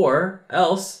 or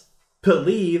else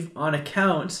believe on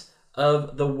account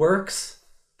of the works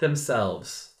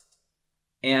themselves."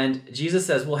 And Jesus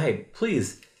says, well, hey,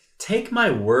 please take my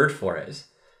word for it.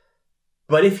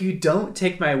 But if you don't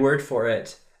take my word for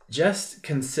it, just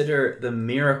consider the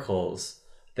miracles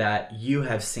that you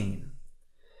have seen.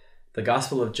 The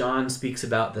Gospel of John speaks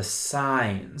about the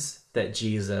signs that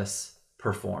Jesus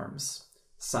performs.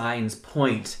 Signs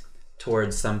point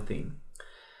towards something.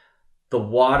 The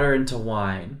water into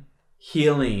wine,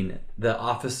 healing the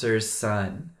officer's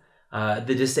son,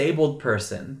 the disabled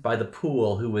person by the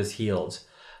pool who was healed,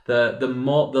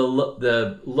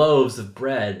 the loaves of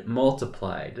bread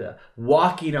multiplied,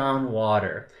 walking on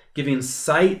water, giving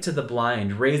sight to the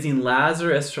blind, raising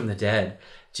Lazarus from the dead.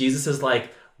 Jesus is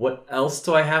like, what else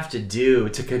do I have to do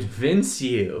to convince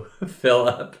you,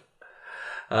 Philip?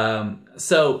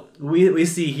 So we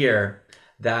see here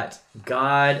that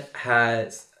God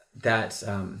has that.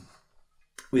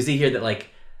 We see here that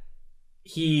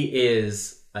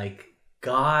like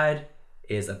God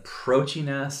is approaching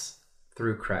us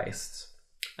through Christ.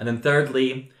 And then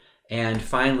thirdly, and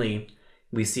finally,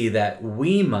 we see that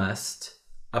we must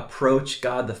approach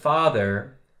God the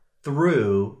Father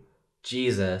through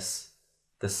Jesus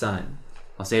the Son.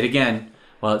 I'll say it again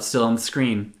while it's still on the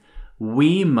screen.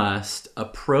 We must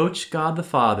approach God the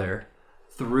Father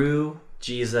through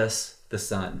Jesus the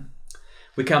Son.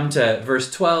 We come to verse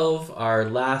 12, our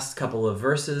last couple of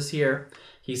verses here.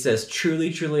 He says,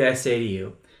 "Truly, truly, I say to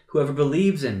you, whoever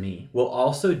believes in me will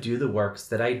also do the works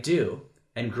that I do,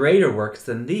 and greater works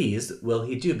than these will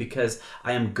he do, because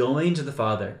I am going to the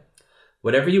Father.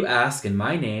 Whatever you ask in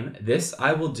my name, this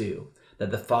I will do,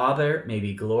 that the Father may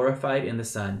be glorified in the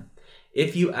Son.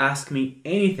 If you ask me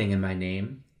anything in my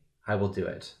name, I will do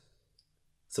it."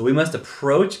 So we must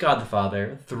approach God the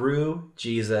Father through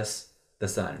Jesus the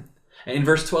Son. And in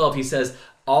verse 12, he says,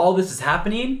 all this is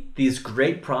happening, these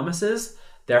great promises,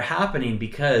 they're happening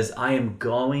because I am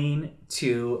going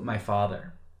to my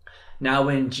Father. Now,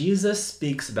 when Jesus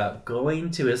speaks about going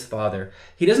to his Father,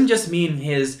 he doesn't just mean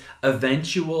his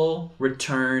eventual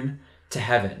return to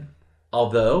heaven,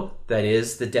 although that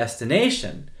is the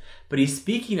destination, but he's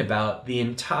speaking about the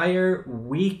entire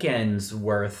weekend's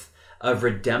worth of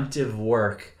redemptive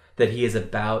work that he is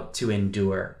about to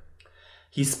endure.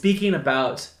 He's speaking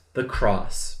about the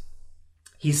cross.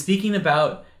 He's speaking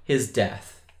about his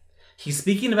death. He's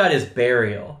speaking about his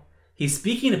burial. He's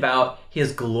speaking about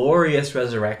his glorious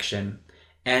resurrection,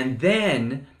 and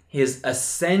then his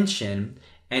ascension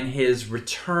and his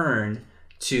return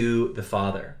to the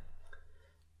Father.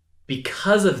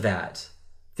 Because of that,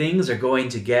 things are going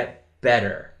to get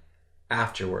better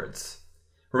afterwards.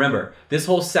 Remember, this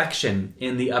whole section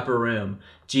in the upper room,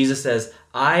 Jesus says,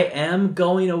 I am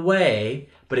going away,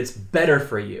 but it's better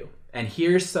for you. And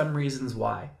here's some reasons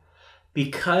why.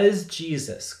 Because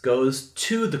Jesus goes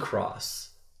to the cross,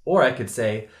 or I could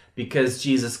say, because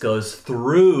Jesus goes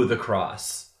through the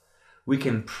cross, we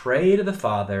can pray to the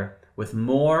Father with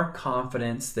more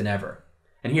confidence than ever.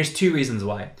 And here's two reasons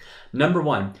why. Number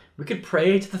one, we could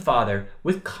pray to the Father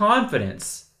with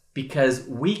confidence because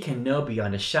we can know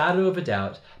beyond a shadow of a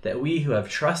doubt that we who have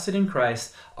trusted in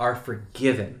Christ are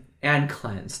forgiven and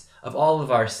cleansed of all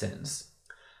of our sins.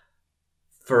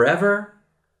 Forever,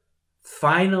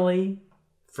 finally,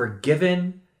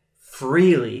 forgiven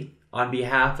freely on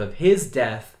behalf of his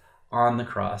death on the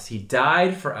cross. He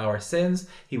died for our sins.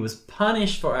 He was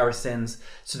punished for our sins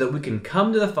so that we can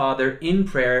come to the Father in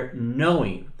prayer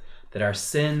knowing that our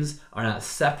sins are not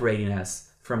separating us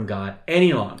from God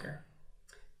any longer.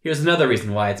 Here's another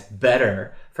reason why it's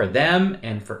better for them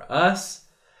and for us.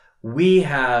 We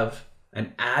have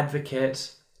an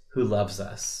advocate who loves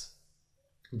us.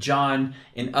 John,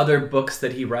 in other books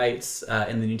that he writes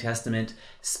in the New Testament,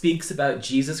 speaks about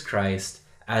Jesus Christ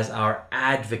as our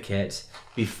advocate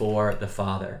before the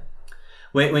Father.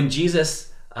 When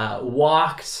Jesus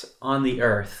walked on the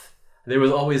earth, there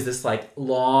was always this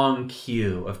long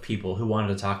queue of people who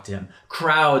wanted to talk to him.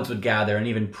 Crowds would gather and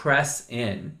even press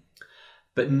in.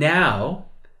 But now,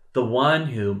 the one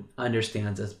who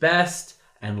understands us best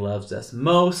and loves us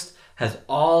most has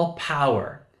all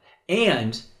power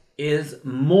and is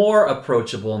more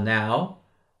approachable now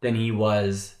than he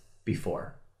was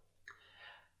before.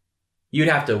 You'd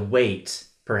have to wait,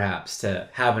 perhaps, to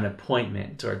have an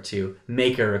appointment or to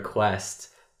make a request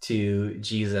to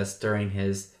Jesus during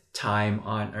his time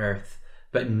on earth.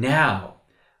 But now,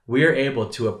 we're able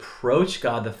to approach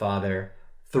God the Father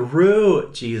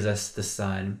through Jesus the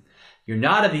Son. You're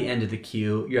not at the end of the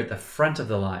queue, you're at the front of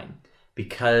the line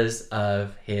because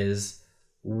of his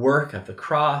work of the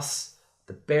cross,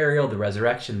 the burial, the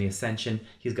resurrection, the ascension.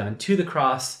 He's gone to the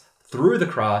cross, through the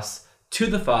cross, to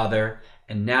the Father,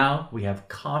 and now we have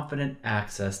confident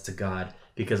access to God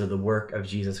because of the work of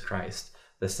Jesus Christ,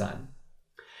 the Son.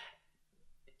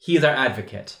 He is our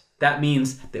advocate. That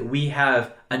means that we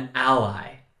have an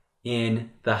ally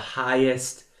in the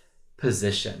highest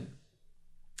position.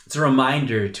 It's a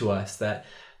reminder to us that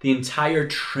the entire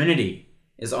Trinity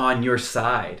is on your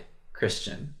side,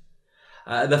 Christian.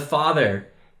 The Father,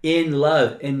 in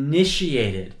love,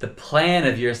 initiated the plan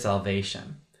of your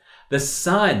salvation. The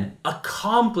Son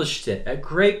accomplished it at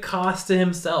great cost to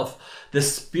himself. The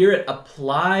Spirit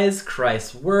applies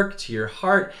Christ's work to your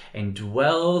heart and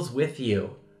dwells with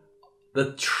you.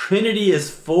 The Trinity is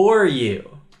for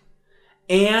you.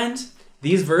 And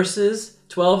these verses,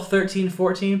 12, 13,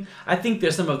 14, I think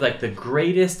they're some of the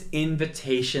greatest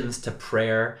invitations to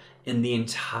prayer in the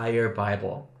entire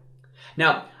Bible.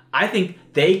 Now, I think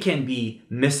they can be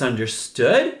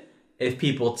misunderstood if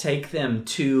people take them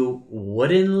too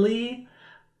woodenly.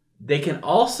 They can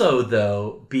also,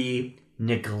 though, be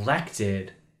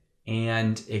neglected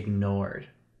and ignored.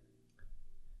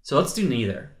 So let's do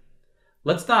neither.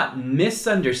 Let's not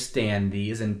misunderstand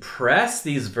these and press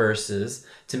these verses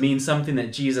to mean something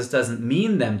that Jesus doesn't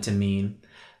mean them to mean.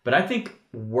 But I think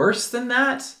worse than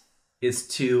that is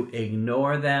to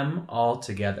ignore them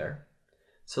altogether.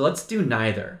 So let's do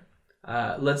neither.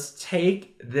 Let's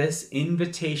take this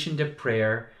invitation to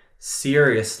prayer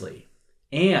seriously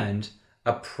and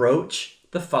approach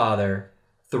the Father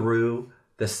through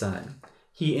the Son.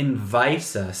 He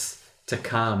invites us to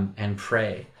come and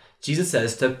pray. Jesus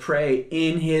says to pray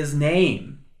in his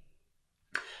name.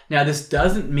 Now, this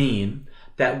doesn't mean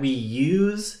that we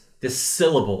use the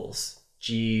syllables,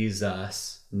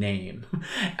 Jesus, name,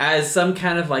 as some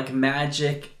kind of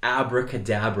magic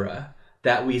abracadabra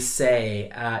that we say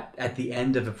at the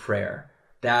end of a prayer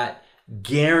that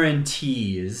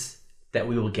guarantees that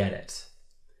we will get it.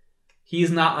 He's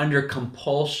not under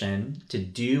compulsion to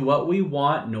do what we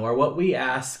want nor what we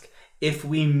ask if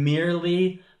we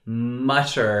merely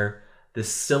mutter the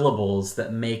syllables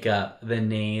that make up the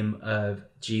name of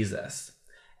Jesus.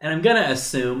 And I'm going to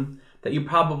assume that you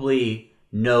probably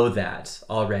know that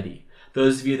already.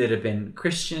 Those of you that have been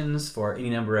Christians for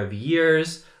any number of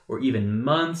years or even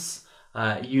months,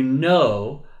 you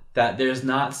know that there's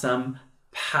not some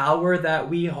power that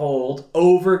we hold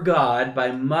over God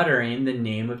by muttering the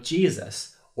name of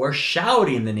Jesus or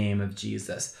shouting the name of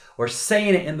Jesus or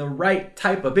saying it in the right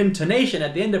type of intonation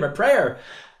at the end of a prayer.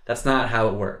 That's not how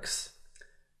it works.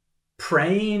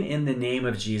 praying in the name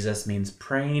of Jesus means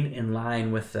praying in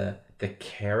line with the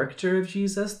character of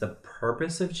Jesus, the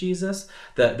purpose of Jesus,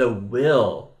 the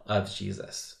will of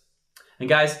Jesus. And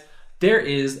guys, there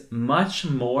is much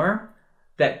more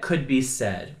that could be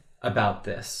said about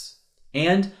this.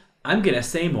 And I'm going to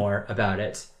say more about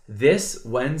it this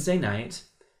Wednesday night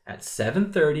at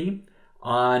 7:30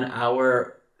 on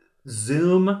our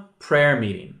Zoom prayer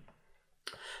meeting.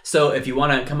 So if you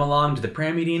want to come along to the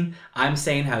prayer meeting, I'm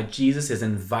saying how Jesus is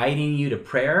inviting you to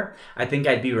prayer. I think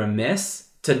I'd be remiss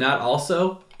to not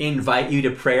also invite you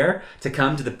to prayer, to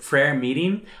come to the prayer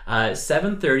meeting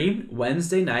 7:30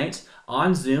 Wednesday night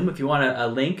on Zoom. If you want a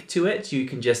link to it, you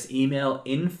can just email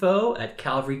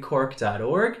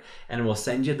info@calvarycork.org and we'll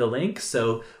send you the link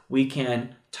so we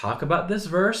can talk about this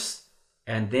verse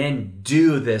and then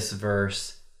do this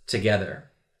verse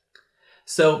together.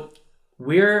 So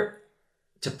we're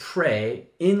to pray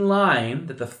in line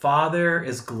that the Father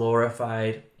is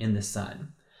glorified in the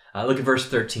Son. Look at verse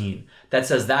 13. That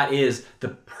says that is the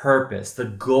purpose, the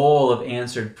goal of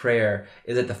answered prayer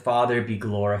is that the Father be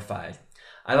glorified.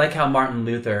 I like how Martin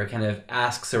Luther kind of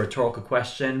asks a rhetorical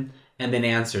question and then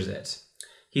answers it.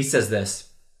 He says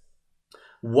this: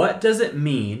 what does it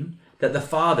mean that the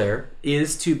Father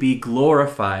is to be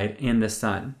glorified in the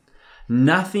Son?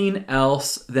 Nothing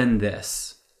else than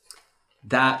this: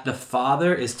 that the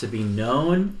Father is to be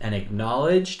known and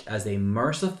acknowledged as a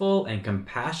merciful and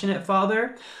compassionate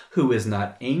Father who is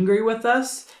not angry with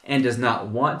us and does not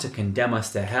want to condemn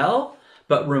us to hell,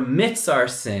 but remits our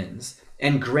sins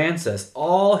and grants us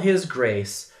all his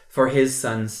grace for his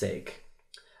Son's sake.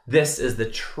 This is the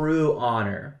true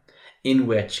honor in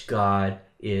which God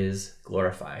is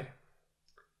glorified.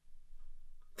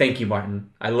 Thank you,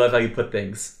 Martin. I love how you put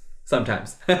things.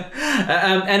 Sometimes.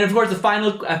 And of course, the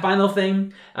final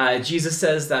thing, Jesus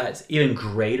says that even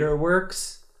greater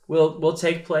works will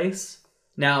take place.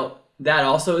 Now, that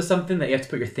also is something that you have to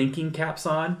put your thinking caps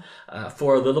on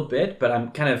for a little bit, but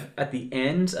I'm kind of at the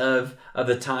end of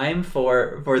the time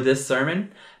for this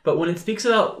sermon. But when it speaks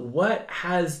about what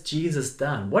has Jesus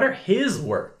done, what are his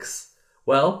works?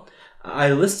 Well,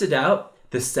 I listed out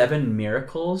the 7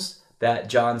 miracles that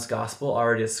John's gospel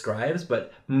already describes,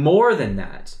 but more than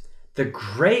that, the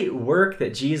great work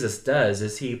that Jesus does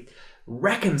is he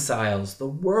reconciles the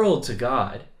world to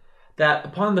God, that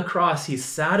upon the cross he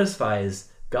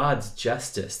satisfies God's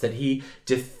justice, that he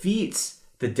defeats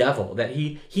the devil, that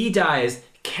he dies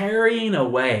carrying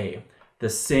away the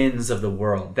sins of the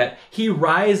world, that he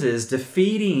rises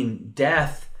defeating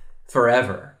death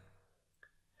forever.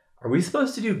 Are we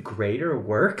supposed to do greater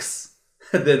works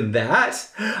than that?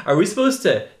 Are we supposed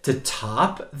to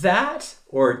top that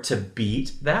or to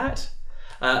beat that?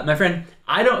 My friend,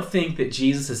 I don't think that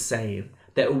Jesus is saying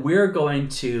that we're going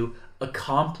to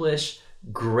accomplish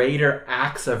greater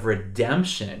acts of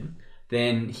redemption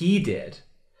than he did.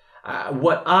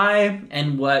 What I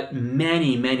and what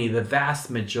many, the vast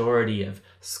majority of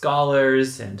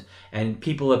scholars and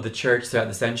people of the church throughout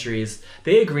the centuries,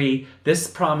 they agree this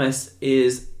promise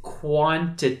is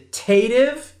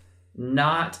quantitative,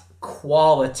 not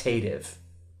qualitative.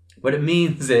 What it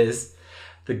means is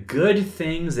the good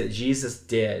things that Jesus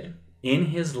did in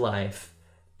his life,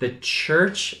 the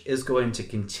church is going to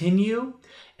continue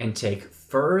and take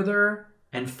further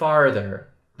and farther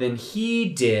than he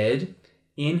did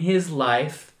in his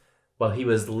life while he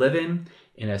was living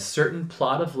in a certain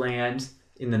plot of land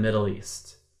in the Middle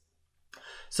East.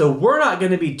 So we're not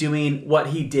going to be doing what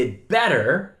he did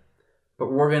better,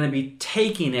 but we're going to be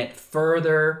taking it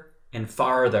further and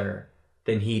farther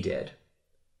than he did.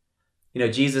 You know,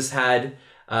 Jesus had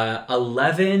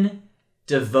 11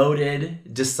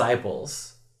 devoted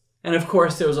disciples. And of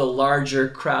course, there was a larger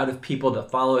crowd of people that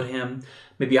followed him,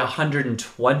 maybe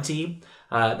 120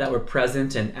 that were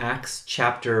present in Acts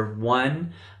chapter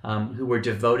 1, who were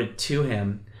devoted to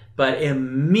him. But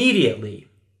immediately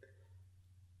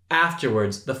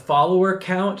afterwards, the follower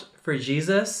count for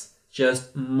Jesus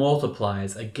just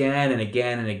multiplies again and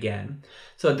again and again.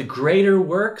 So the greater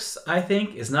works, I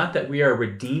think, is not that we are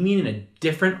redeeming in a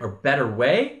different or better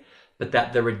way, but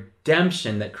that the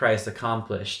redemption that Christ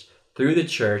accomplished through the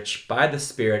church by the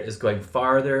Spirit is going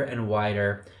farther and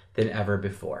wider than ever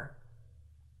before.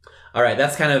 All right,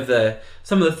 that's kind of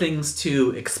some of the things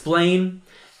to explain.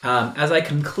 As I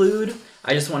conclude,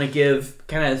 I just want to give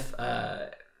kind of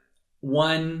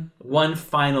one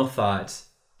final thought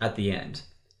at the end.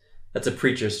 That's a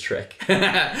preacher's trick.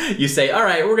 You say, all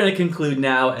right, we're going to conclude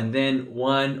now, and then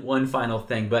one final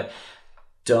thing. But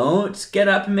don't get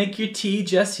up and make your tea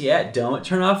just yet. Don't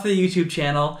turn off the YouTube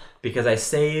channel, because I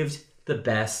saved the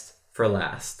best for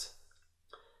last.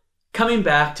 Coming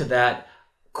back to that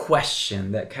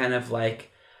question, that kind of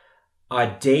like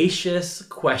audacious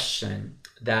question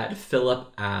that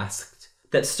Philip asked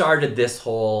that started this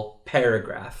whole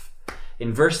paragraph.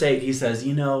 In verse 8, he says,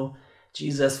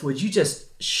 Jesus, would you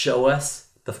just show us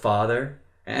the Father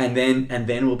and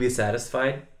then we'll be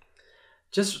satisfied?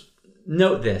 Just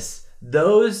note this.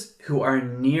 Those who are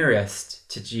nearest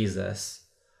to Jesus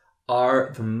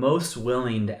are the most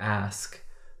willing to ask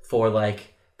for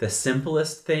like the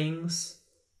simplest things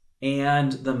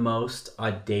and the most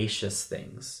audacious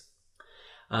things.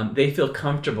 They feel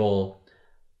comfortable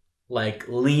like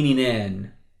leaning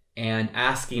in and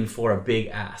asking for a big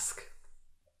ask.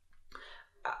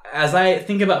 As I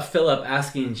think about Philip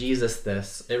asking Jesus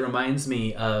this, it reminds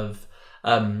me of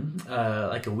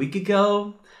like a week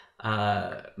ago,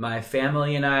 my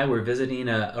family and I were visiting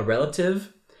a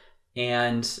relative,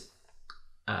 and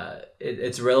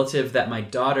it's a relative that my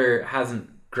daughter hasn't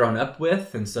grown up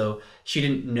with, and so she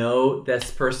didn't know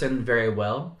this person very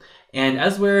well. And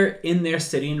as we're in their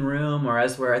sitting room, or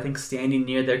as we're, I think, standing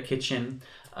near their kitchen,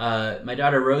 my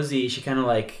daughter Rosie, she kind of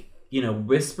like,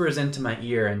 whispers into my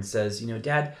ear and says,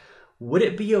 Dad, would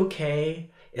it be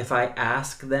okay if I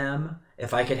ask them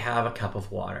if I could have a cup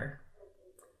of water?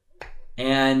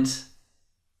 And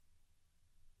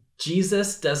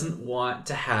Jesus doesn't want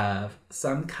to have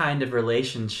some kind of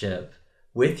relationship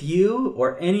with you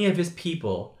or any of his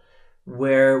people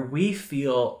where we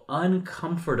feel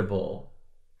uncomfortable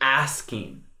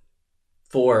asking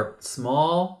for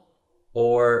small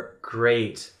or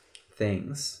great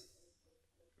things.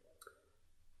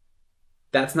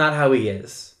 That's not how he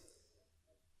is.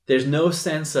 There's no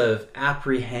sense of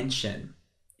apprehension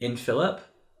in Philip,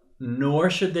 nor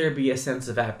should there be a sense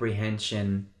of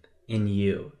apprehension in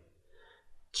you.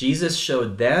 Jesus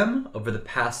showed them over the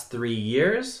past 3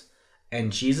 years,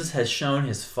 and Jesus has shown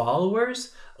his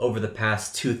followers over the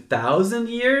past 2,000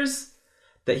 years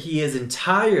that he is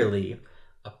entirely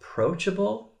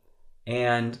approachable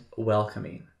and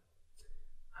welcoming.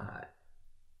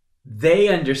 They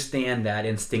understand that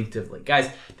instinctively. Guys,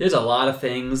 there's a lot of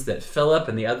things that Philip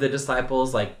and the other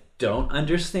disciples don't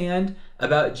understand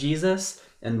about Jesus,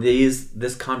 and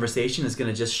this conversation is going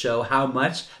to just show how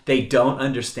much they don't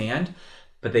understand.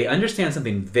 But they understand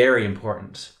something very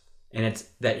important, and it's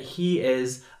that he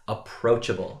is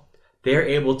approachable. They're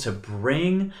able to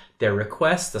bring their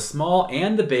requests, the small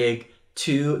and the big,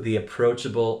 to the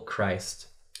approachable Christ.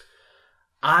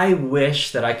 I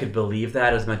wish that I could believe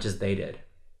that as much as they did.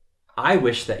 I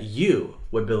wish that you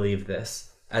would believe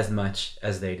this as much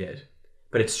as they did.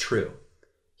 But it's true.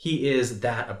 He is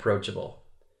that approachable.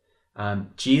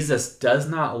 Jesus does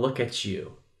not look at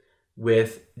you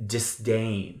with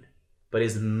disdain, but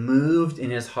is moved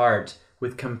in his heart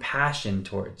with compassion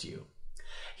towards you.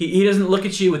 He doesn't look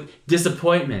at you with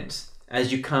disappointment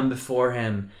as you come before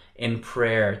him in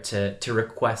prayer to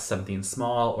request something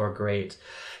small or great.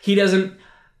 He doesn't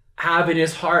have in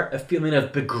his heart a feeling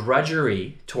of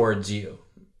begrudgery towards you.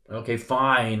 Okay,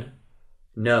 fine.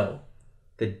 No.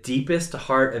 The deepest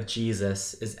heart of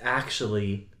Jesus is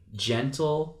actually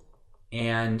gentle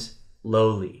and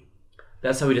lowly.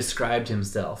 That's how he described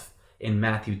himself in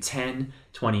Matthew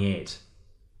 10:28.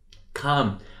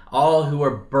 Come, all who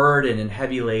are burdened and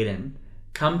heavy laden,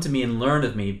 come to me and learn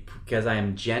of me, because I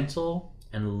am gentle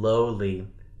and lowly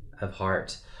of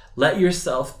heart. Let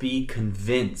yourself be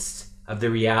convinced of the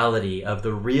reality of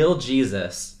the real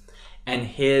Jesus and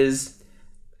his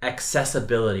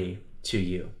accessibility to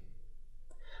you.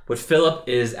 What Philip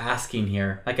is asking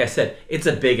here, like I said, it's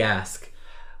a big ask.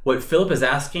 What Philip is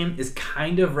asking is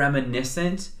kind of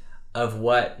reminiscent of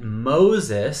what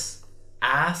Moses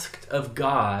asked of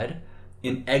God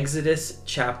in Exodus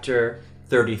chapter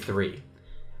 33.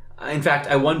 In fact,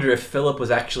 I wonder if Philip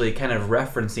was actually kind of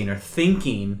referencing or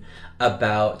thinking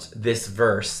about this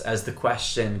verse as the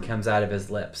question comes out of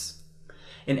his lips.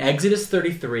 In Exodus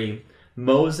 33,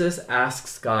 Moses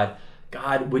asks God,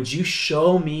 God, would you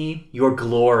show me your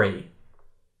glory?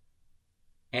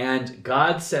 And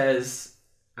God says,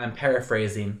 I'm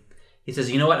paraphrasing, he says,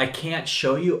 you know what? I can't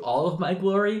show you all of my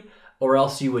glory or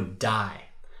else you would die.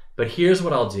 But here's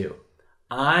what I'll do.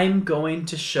 I'm going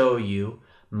to show you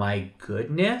my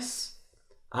goodness.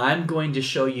 I'm going to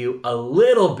show you a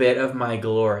little bit of my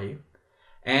glory.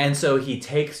 And so he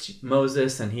takes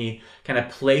Moses and he kind of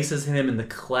places him in the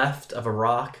cleft of a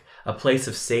rock, a place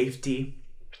of safety.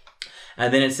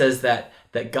 And then it says that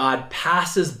God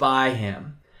passes by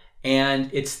him, and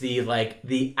it's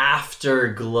the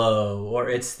afterglow, or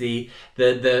it's the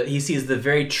he sees the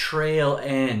very trail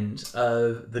end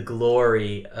of the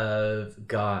glory of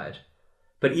God.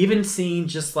 But even seeing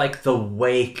just like the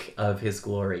wake of his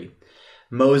glory,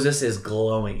 Moses is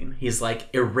glowing. He's like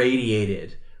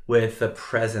irradiated with the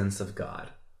presence of God.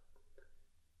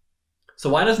 So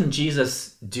why doesn't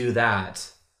Jesus do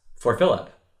that for Philip?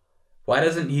 Why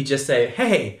doesn't he just say,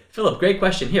 hey, Philip, great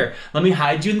question. Here, let me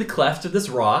hide you in the cleft of this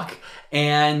rock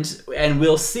and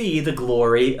we'll see the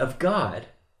glory of God?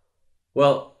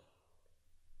 Well,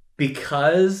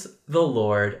 because the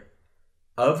Lord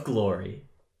of glory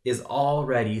is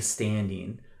already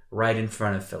standing right in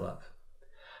front of Philip.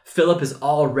 Philip is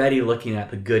already looking at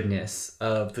the goodness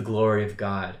of the glory of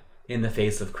God in the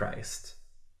face of Christ.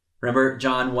 Remember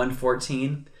John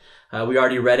 1:14? We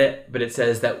already read it, but it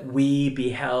says that we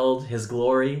beheld his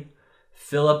glory.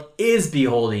 Philip is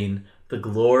beholding the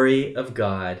glory of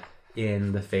God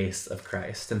in the face of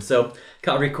Christ. And so,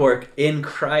 Calvary Cork, in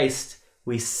Christ,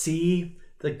 we see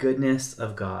the goodness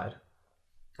of God.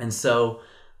 And so,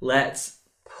 let's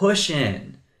push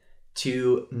in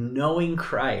to knowing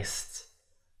Christ,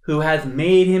 who has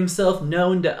made himself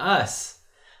known to us.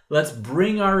 Let's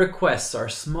bring our requests, our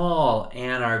small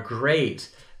and our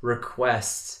great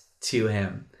requests, to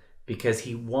him, because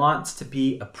he wants to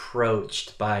be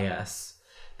approached by us,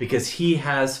 because he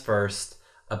has first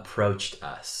approached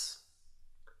us.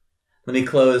 Let me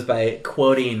close by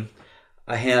quoting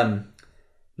a hymn.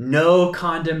 No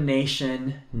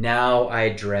condemnation now I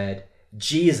dread.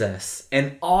 Jesus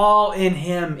and all in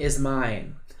him is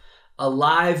mine.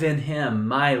 Alive in him,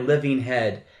 my living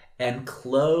head, and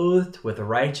clothed with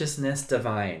righteousness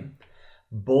divine.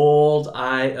 Bold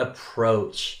I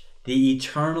approach the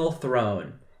eternal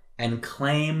throne and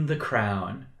claim the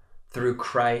crown through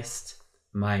Christ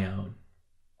my own.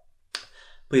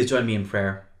 Please join me in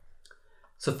prayer.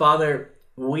 So, Father,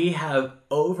 we have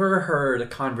overheard a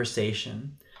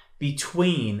conversation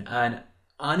between an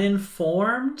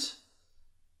uninformed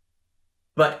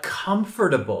but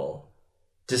comfortable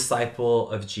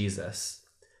disciple of Jesus,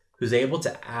 who's able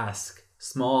to ask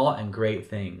small and great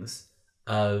things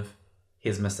of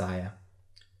his Messiah.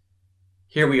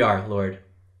 Here we are, Lord,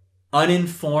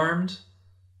 uninformed,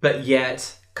 but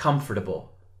yet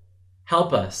comfortable.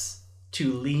 Help us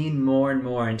to lean more and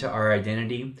more into our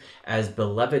identity as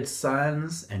beloved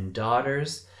sons and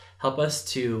daughters. Help us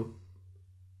to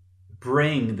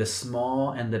bring the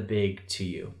small and the big to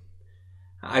you.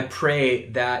 I pray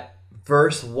that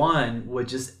verse 1 would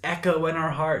just echo in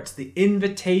our hearts the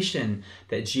invitation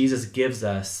that Jesus gives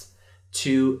us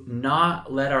to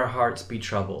not let our hearts be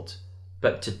troubled,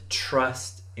 but to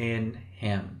trust in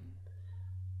him.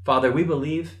 Father, we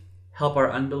believe. Help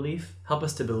our unbelief. Help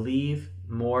us to believe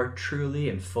more truly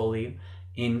and fully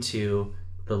into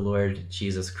the Lord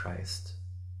Jesus Christ.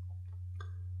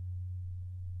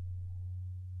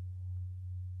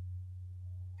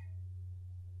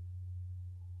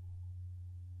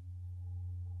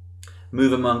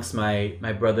 Move amongst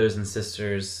my brothers and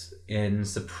sisters in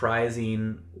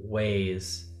surprising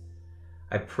ways.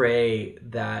 I pray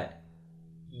that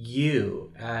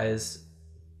you, as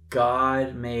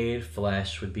God made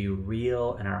flesh, would be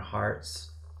real in our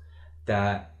hearts,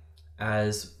 that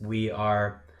as we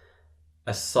are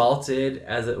assaulted,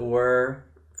 as it were,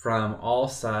 from all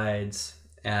sides,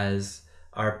 as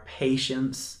our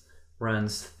patience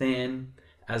runs thin,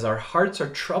 as our hearts are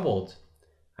troubled,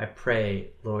 I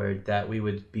pray, Lord, that we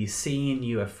would be seeing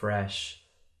you afresh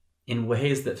in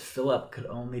ways that Philip could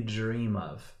only dream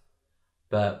of.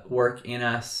 But work in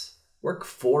us, work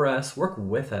for us, work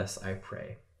with us, I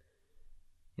pray.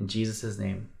 In Jesus'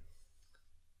 name,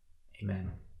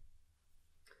 amen.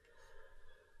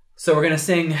 So we're going to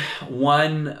sing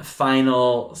one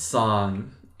final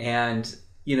song. And,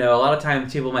 you know, a lot of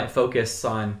times people might focus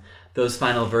on those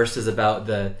final verses about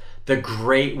the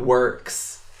great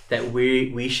works that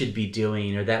we should be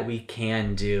doing or that we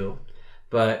can do.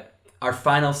 But our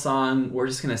final song, we're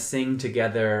just going to sing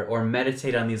together or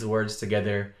meditate on these words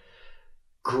together.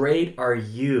 Great are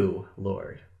you,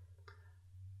 Lord.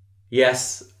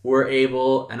 Yes, we're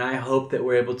able, and I hope that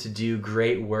we're able to do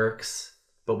great works,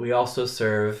 but we also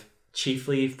serve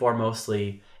chiefly,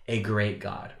 foremostly, a great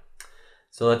God.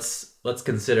 So let's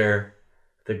consider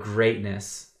the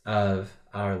greatness of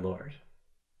our Lord.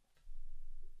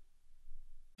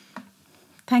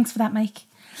 Thanks for that, Mike.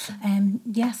 So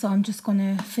I'm just going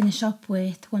to finish up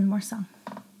with one more song.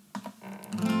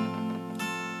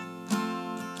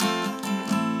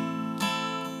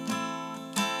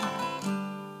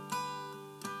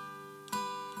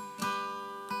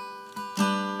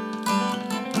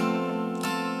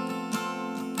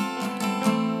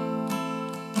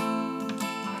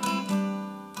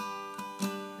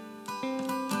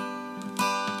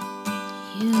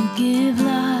 You give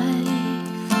life,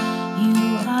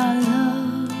 you are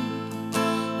love,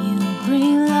 you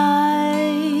bring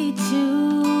light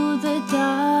to the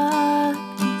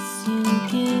darkness, you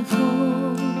give give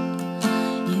hope.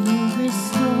 You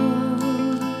restore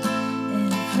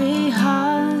every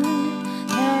heart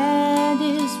that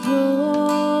is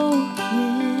broken.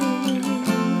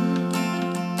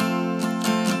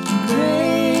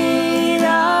 Great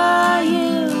are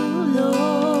you,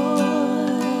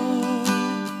 Lord.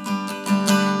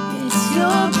 It's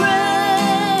your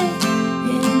breath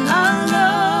in our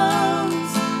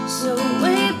lungs, so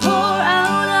we pour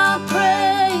out our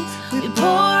praise. We pour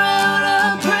out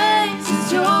our praise.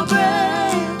 It's your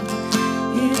breath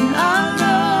in our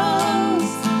lungs,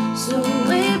 so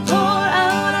we pour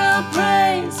out our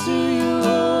praise to you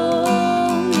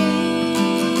only.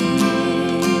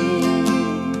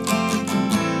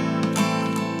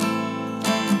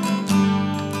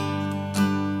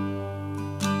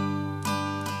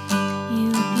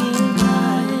 You give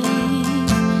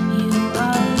life, you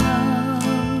are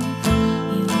love,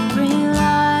 you bring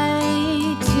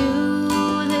light to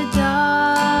the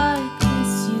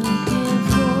darkness. You give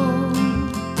hope,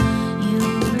 you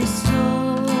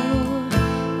restore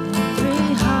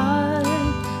every heart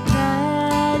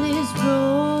that is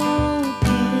broken.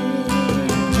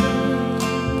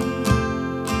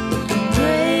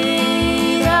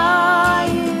 Great are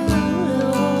you,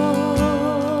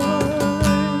 Lord.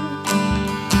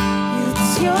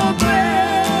 It's your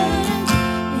breath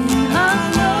in our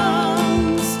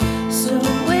lungs, so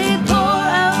we pour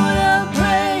out our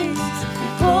praise. We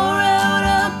pour out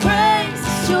our praise.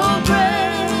 It's your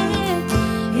breath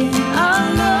in our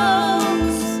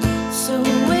lungs, so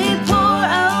we pour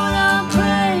out our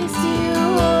praise to you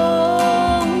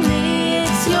only.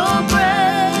 It's your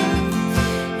breath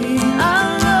in our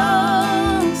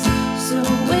lungs, so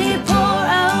we pour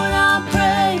out our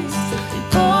praise. We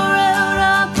pour out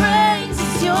our praise.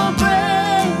 It's your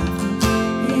breath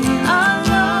in our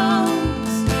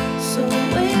lungs, so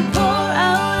we pour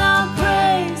out our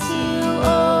praise to you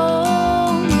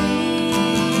only.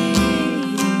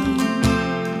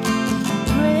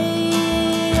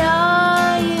 Great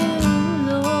are you,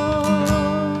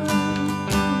 Lord.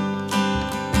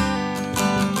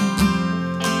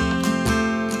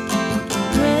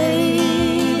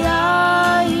 Great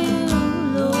are you,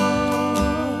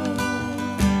 Lord.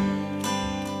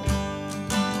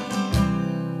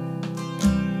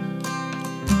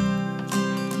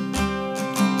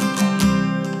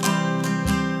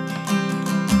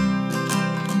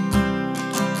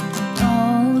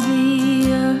 All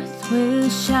the earth will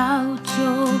shout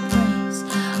your praise.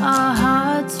 Our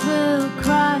hearts will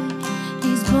cry.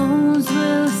 These bones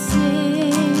will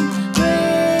sing.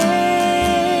 Great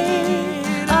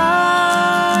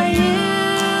are you,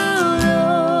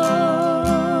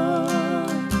 Lord.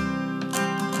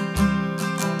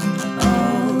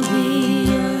 All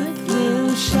the earth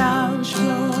will shout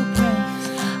your praise.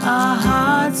 Our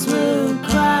hearts will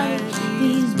cry.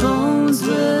 These bones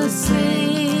will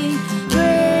sing.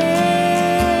 Great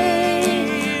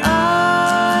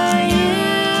are you,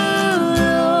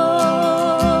 Lord.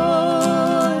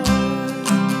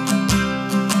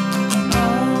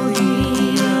 All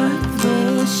the earth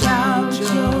will shout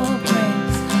your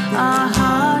praise. Our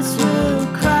hearts will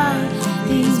cry.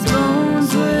 These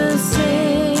bones will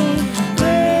sing. Great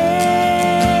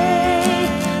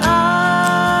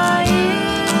are you,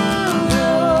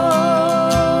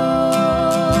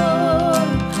 Lord.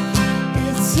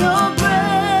 It's your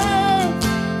breath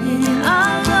in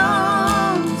our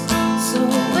lungs, so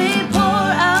we pour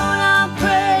out our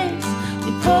praise.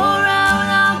 We pour out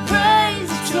our praise.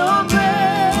 It's your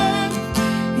breath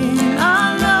in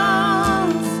our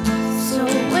lungs, so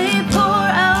we pour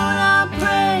out our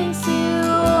praise to you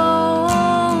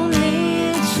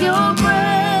only. It's your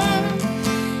breath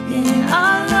in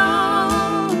our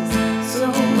lungs, so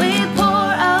we pour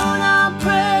out our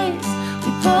praise.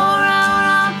 We pour out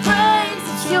our praise.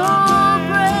 It's your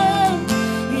breath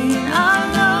in our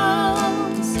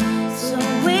lungs, so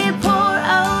we pour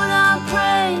out our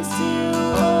praise to you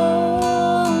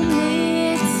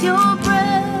only. It's your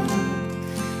breath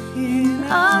in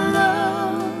our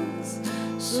lungs,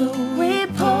 so we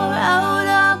pour out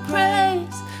our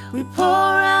praise. We pour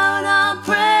out our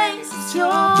praise. It's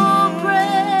your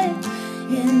breath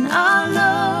in our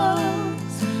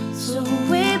lungs, so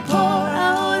we pour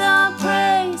out our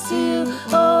praise to you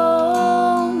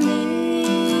only.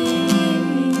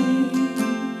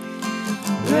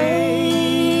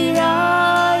 Great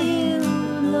are you,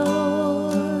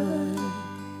 Lord.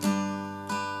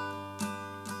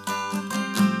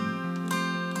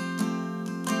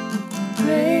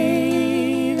 Great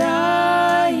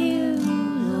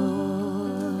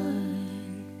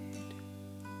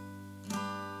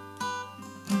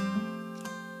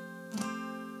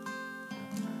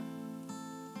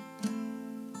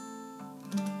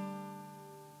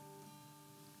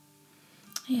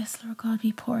Yes, Lord God,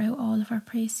 we pour out all of our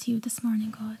praise to you this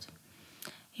morning, God.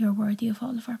 You're worthy of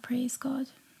all of our praise, God.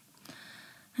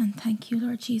 And thank you,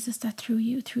 Lord Jesus, that through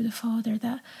you, through the Father,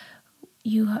 that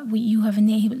you have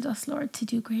enabled us, Lord, to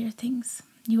do greater things.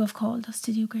 You have called us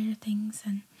to do greater things.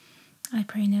 And I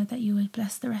pray now that you will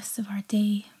bless the rest of our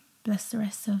day, bless the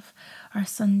rest of our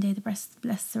Sunday, bless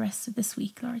the rest of this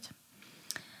week, Lord.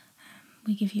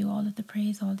 We give you all of the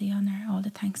praise, all the honour, all the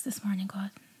thanks this morning,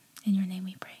 God. In your name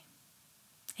we pray.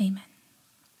 Amen.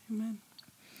 Amen.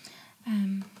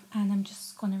 And I'm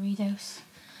just going to read out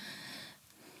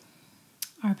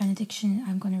our benediction.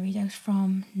 I'm going to read out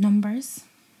from Numbers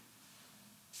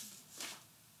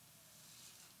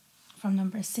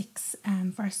 6,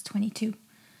 verse 22.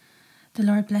 The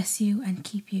Lord bless you and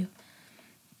keep you.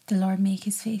 The Lord make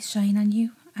his face shine on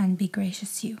you and be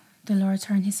gracious to you. The Lord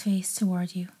turn his face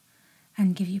toward you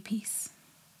and give you peace.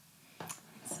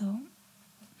 So,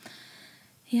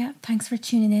 yeah, thanks for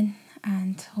tuning in,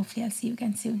 and hopefully I'll see you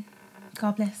again soon.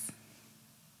 God bless.